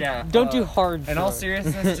 Don't do hard drugs. In all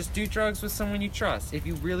seriousness, just do drugs with someone you trust if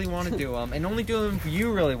you really want to do them, and only do them if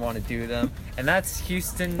you really want to do them. And that's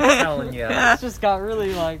Houston telling you. This just got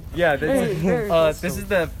really like. Yeah, this is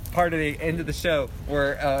the part of the end of the show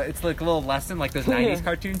where it's like a little lesson, like those '90s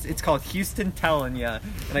cartoons. It's called Houston telling you, and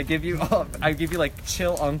I give you like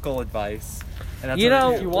chill uncle advice. And that's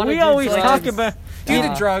we always talk about do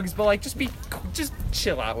the drugs, but like just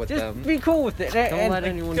chill out with them. Just be cool with it. Don't let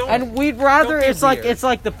anyone. And we'd rather it's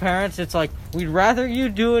like the parents. It's like we'd rather you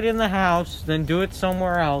do it in the house than do it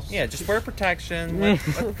somewhere else. Yeah, just wear protection. What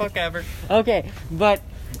the fuck ever. Okay, but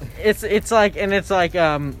it's like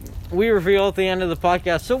we reveal at the end of the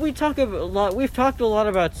podcast. So we talk a lot. We've talked a lot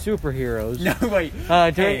about superheroes. No wait.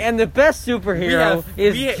 And the best superhero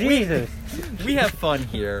is Jesus. We have fun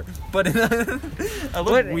here, but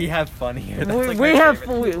we have fun here. We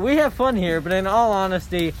have fun here, but in all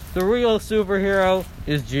honesty, the real superhero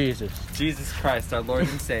is Jesus. Jesus Christ, our Lord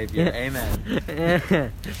and Savior.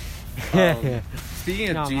 Amen.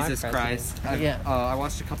 Speaking of Jesus Christ, I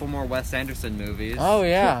watched a couple more Wes Anderson movies. Oh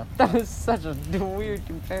yeah, that was such a weird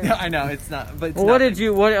comparison. I know it's not. But what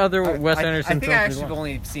other Wes Anderson? I think I actually have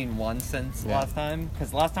only seen one since last time,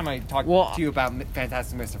 because last time I talked to you about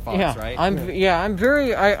Fantastic Mr. Fox, right? I'm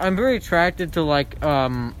very attracted to like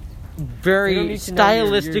very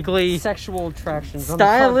stylistically sexual attractions,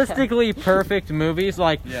 stylistically perfect movies.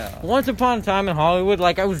 Like Once Upon a Time in Hollywood,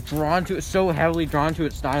 like I was heavily drawn to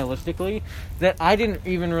it stylistically that I didn't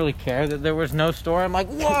even really care that there was no story. I'm like,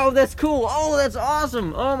 whoa, that's cool. Oh, that's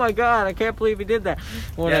awesome. Oh my god, I can't believe he did that.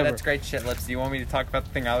 Whatever. Yeah, that's great shit, Lips. Do you want me to talk about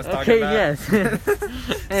the thing I was talking about? Yes.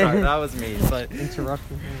 Sorry, that was me. But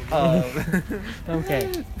interrupting.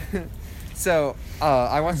 Okay. So,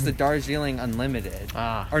 I watched the Darjeeling Unlimited.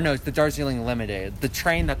 Or no, it's the Darjeeling Limited. The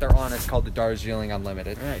train that they're on is called the Darjeeling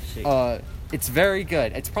Unlimited. Right, it's very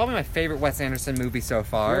good. It's probably my favorite Wes Anderson movie so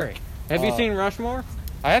far. Very. Have you seen Rushmore?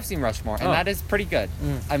 I have seen Rushmore, and that is pretty good.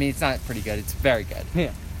 I mean, it's not pretty good. It's very good.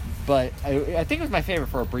 Yeah. But I think it was my favorite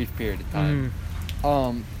for a brief period of time.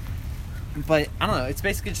 But I don't know. It's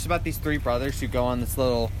basically just about these three brothers who go on this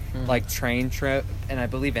little like train trip in, I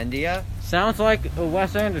believe, India. Sounds like a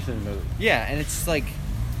Wes Anderson movie. Yeah, and it's like.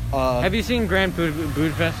 Have you seen Grand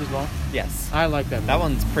Budapest as well? Yes, I like that movie. That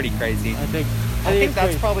one's pretty crazy. I think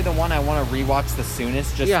that's probably the one I want to rewatch the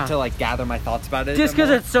soonest, just to like gather my thoughts about it. Just because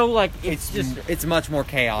it's so like it's much more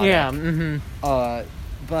chaotic. Yeah.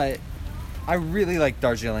 But I really like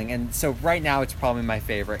Darjeeling, and so right now it's probably my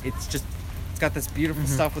favorite. It's got this beautiful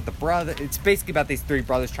stuff with the brother. It's basically about these three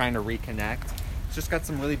brothers trying to reconnect. It's just got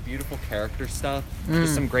some really beautiful character stuff.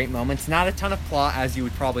 Just some great moments. Not a ton of plot, as you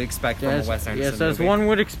would probably expect from a Wes Anderson movie. Yes, as one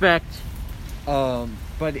would expect.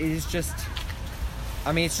 But it is just...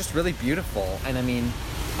 I mean, it's just really beautiful. And I mean,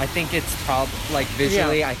 I think it's probably... Like,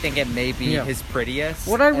 visually, I think it may be his prettiest.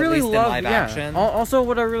 What I really at least love... in live action. Also,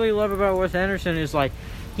 what I really love about Wes Anderson is, like,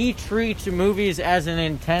 he treats movies as an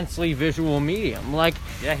intensely visual medium. Like,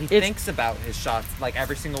 yeah, he thinks about his shots, like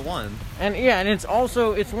every single one. And it's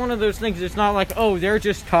one of those things. It's not like, oh, they're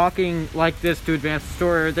just talking like this to advance the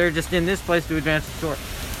story, or they're just in this place to advance the story.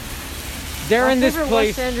 They're in this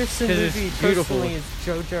place because it's beautiful. Is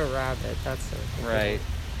Jojo Rabbit. That's it. Right.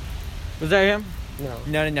 Was that him?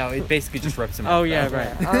 No. It basically just rips him. Oh yeah,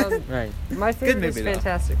 right. Right. My favorite is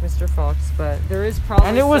Fantastic Mr. Fox, but there is probably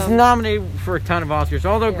and it was nominated for a ton of Oscars,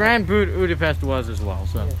 although Grand Budapest was as well.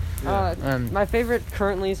 So, my favorite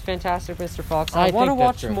currently is Fantastic Mr. Fox. I want to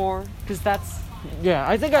watch more because that's. Yeah,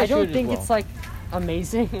 I think I don't think it's like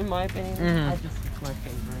amazing in my opinion. I just it's my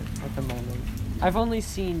favorite at the moment. I've only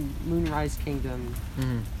seen Moonrise Kingdom,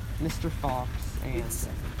 Mr. Fox, and.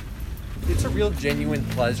 It's a real genuine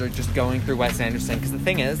pleasure just going through Wes Anderson, because the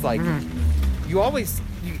thing is, like,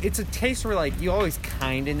 it's a taste where, like, you always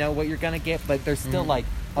kind of know what you're gonna get, but there's still like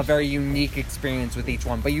a very unique experience with each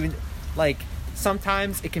one. But you like,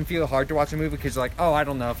 sometimes it can feel hard to watch a movie because you're like, oh, I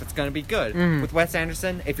don't know if it's gonna be good. With Wes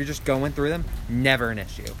Anderson, if you're just going through them, never an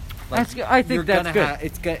issue. Like, I think that's good.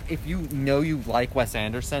 It's good if you know you like Wes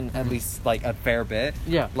Anderson at least like a fair bit.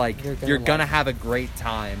 Yeah, like you're gonna have a great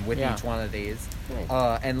time with each one of these,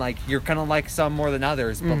 and like you're gonna like some more than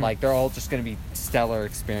others, but like they're all just gonna be stellar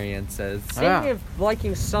experiences. Speaking of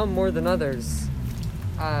liking some more than others,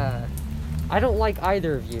 I don't like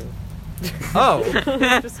either of you. Oh,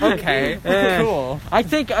 okay, cool. I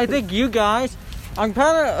think you guys. I'm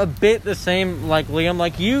kind of a bit the same like Liam.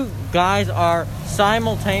 Like, you guys are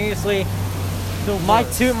simultaneously my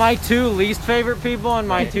two least favorite people and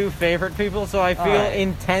my two favorite people, so I feel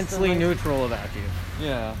intensely neutral about you.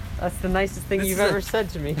 Yeah. That's the nicest thing you've ever said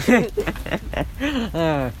to me.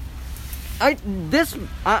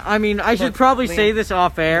 I should probably say this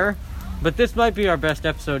off air, but this might be our best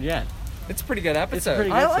episode yet. It's a pretty good episode.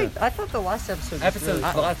 I thought the last episode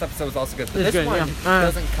the last episode was also good, but this one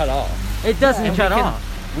doesn't cut off. It doesn't cut off.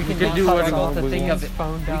 We can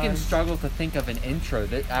struggle to think of an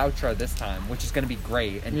outro this time, which is going to be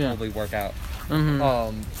great and probably work out.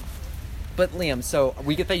 Mm-hmm. But Liam, so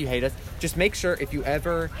we get that you hate us. Just make sure if you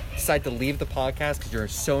ever decide to leave the podcast because you're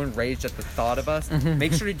so enraged at the thought of us,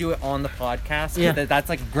 make sure to do it on the podcast. Yeah. That's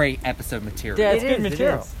like great episode material. Yeah, it's good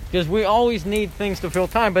material. Because we always need things to fill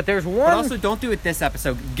time, but there's one. But also, don't do it this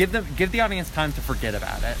episode. Give the audience time to forget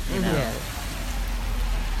about it. You know?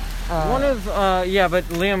 Yeah. But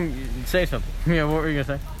Liam, say something. Yeah, what were you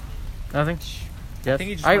gonna say? Nothing. Yes. I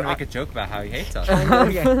think you just want to make a joke about how he hates us.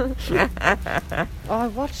 I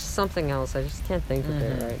watched something else. I just can't think of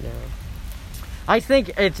it right now. I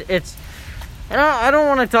think it's. And I don't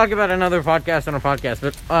want to talk about another podcast on a podcast,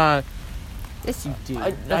 but yes, you do.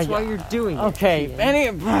 That's why you're doing it. Okay.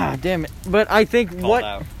 Damn it. But I think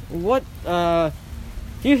what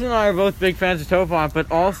Keith and I are both big fans of Topop,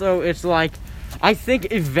 but also it's like I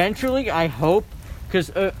think eventually I hope.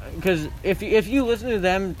 Because if you listen to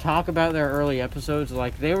them talk about their early episodes,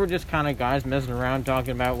 like they were just kind of guys messing around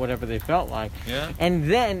talking about whatever they felt like. Yeah. And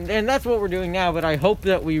that's what we're doing now. But I hope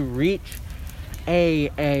that we reach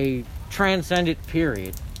a transcendent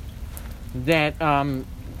period that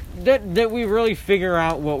we really figure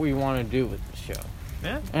out what we want to do with the show.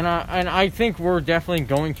 Yeah. And I think we're definitely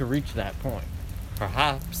going to reach that point.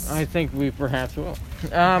 Perhaps. I think we perhaps will.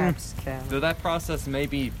 Though that process may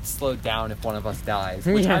be slowed down if one of us dies.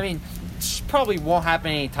 Which, I mean, probably won't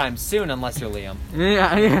happen anytime soon unless you're Liam.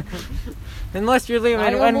 Yeah. Unless you're Liam.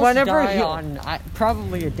 And whenever on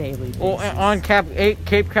probably a daily basis. Well, on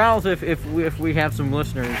Cape Cowls, if we have some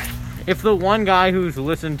listeners. If the one guy who's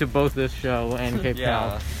listened to both this show and Cape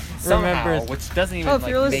Cowls remembers, which doesn't even if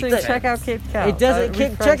you're listening, check out Cape Cowls. It doesn't.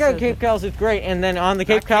 Check out Cape Cowls. It's great. And then on the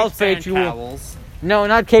Cape Cowls page, you will. No,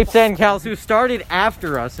 not Cape Sand Cowls, who started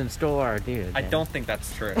after us and stole our ideas. I don't think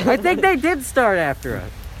that's true. I think they did start after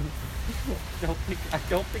us. I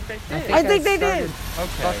don't think they did. I think they did.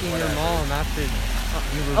 Okay, fucking your mom after you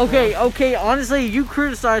were Okay. Honestly, you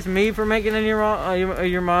criticized me for making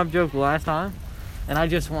your mom joke last time, and I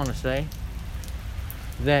just want to say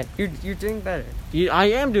that you're doing better.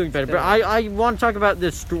 I am doing better, but I want to talk about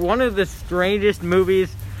this one of the strangest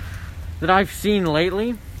movies that I've seen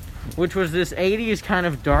lately, which was this 80s kind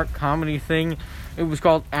of dark comedy thing. It was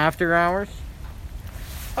called After Hours.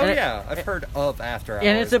 Oh, yeah. I've heard of After Hours.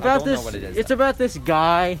 And it's about I don't know what it is. It's about this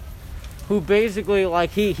guy who basically,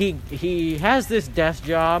 like, he has this desk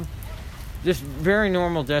job, this very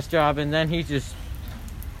normal desk job, and then he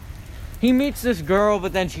meets this girl,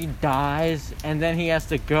 but then she dies, and then he has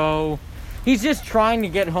to go. He's just trying to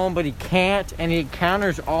get home, but he can't, and he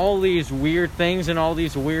encounters all these weird things and all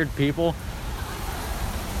these weird people.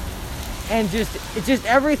 And just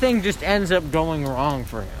everything just ends up going wrong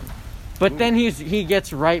for him. But then he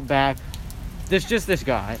gets right back. There's just this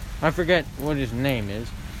guy. I forget what his name is.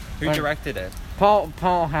 Who directed it? Paul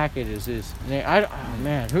Hackett is his name.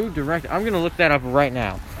 Who directed? I'm gonna look that up right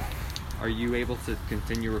now. Are you able to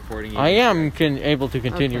continue recording? I am able to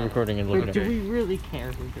continue recording and looking at it. Do we really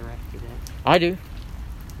care who directed it? I do.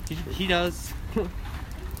 He does.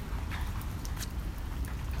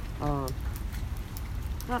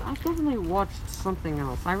 But I definitely watched something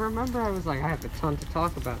else. I remember I was like, I have a ton to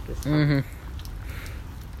talk about this time.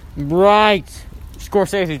 Mm-hmm. Right.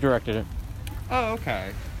 Scorsese directed it. Oh,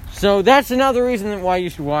 okay. So that's another reason why you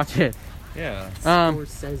should watch it. Yeah.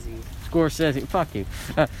 Scorsese. Fuck you.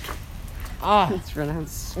 It's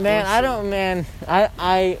pronounced Scorsese. Man,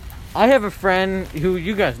 I have a friend who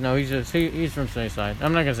you guys know. He's from Sunnyside.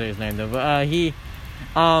 I'm not gonna say his name though, but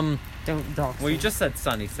Don't dox him. Well, you just said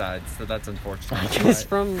Sunnyside, so that's unfortunate. He's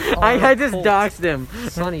from. I just doxed him.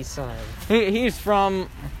 Sunnyside. He's from.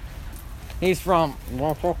 But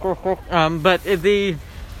the.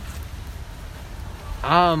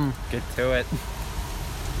 Get to it.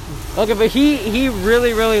 Okay, but he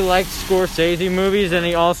really, really likes Scorsese movies, and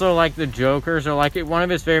he also liked the Joker. So, like, one of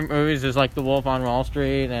his favorite movies is, like, The Wolf on Wall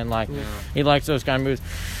Street, and, like, he likes those kind of movies.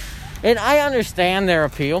 And I understand their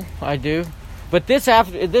appeal. I do. But this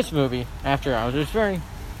movie, After Hours, it's very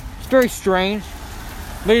strange.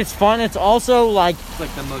 But it's fun. It's also, like... It's,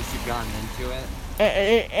 like, the most you've gotten into it.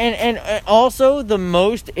 And also, the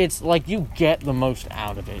most... It's, like, you get the most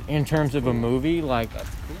out of it in terms of a movie. Like... That's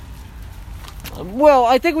cool. Well,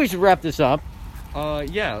 I think we should wrap this up.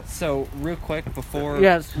 Yeah. So, real quick, before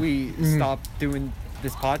we stop doing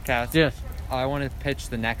this podcast... Yes. I want to pitch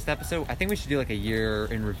the next episode. I think we should do like a year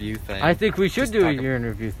in review thing. I think we should do a year in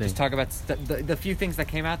review thing. Just talk about the few things that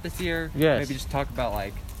came out this year. Yes. Maybe just talk about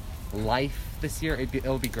like life this year.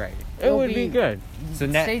 It'll be great. It would be good. So,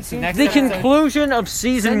 next the conclusion of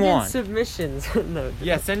season 1. Send in submissions. No.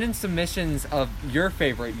 Yeah, send in submissions of your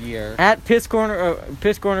favorite year at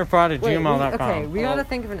pisscornerprod@gmail.com. Okay, we gotta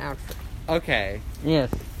think of an outro. Okay.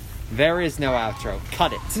 Yes. There is no outro.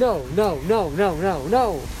 Cut it. No.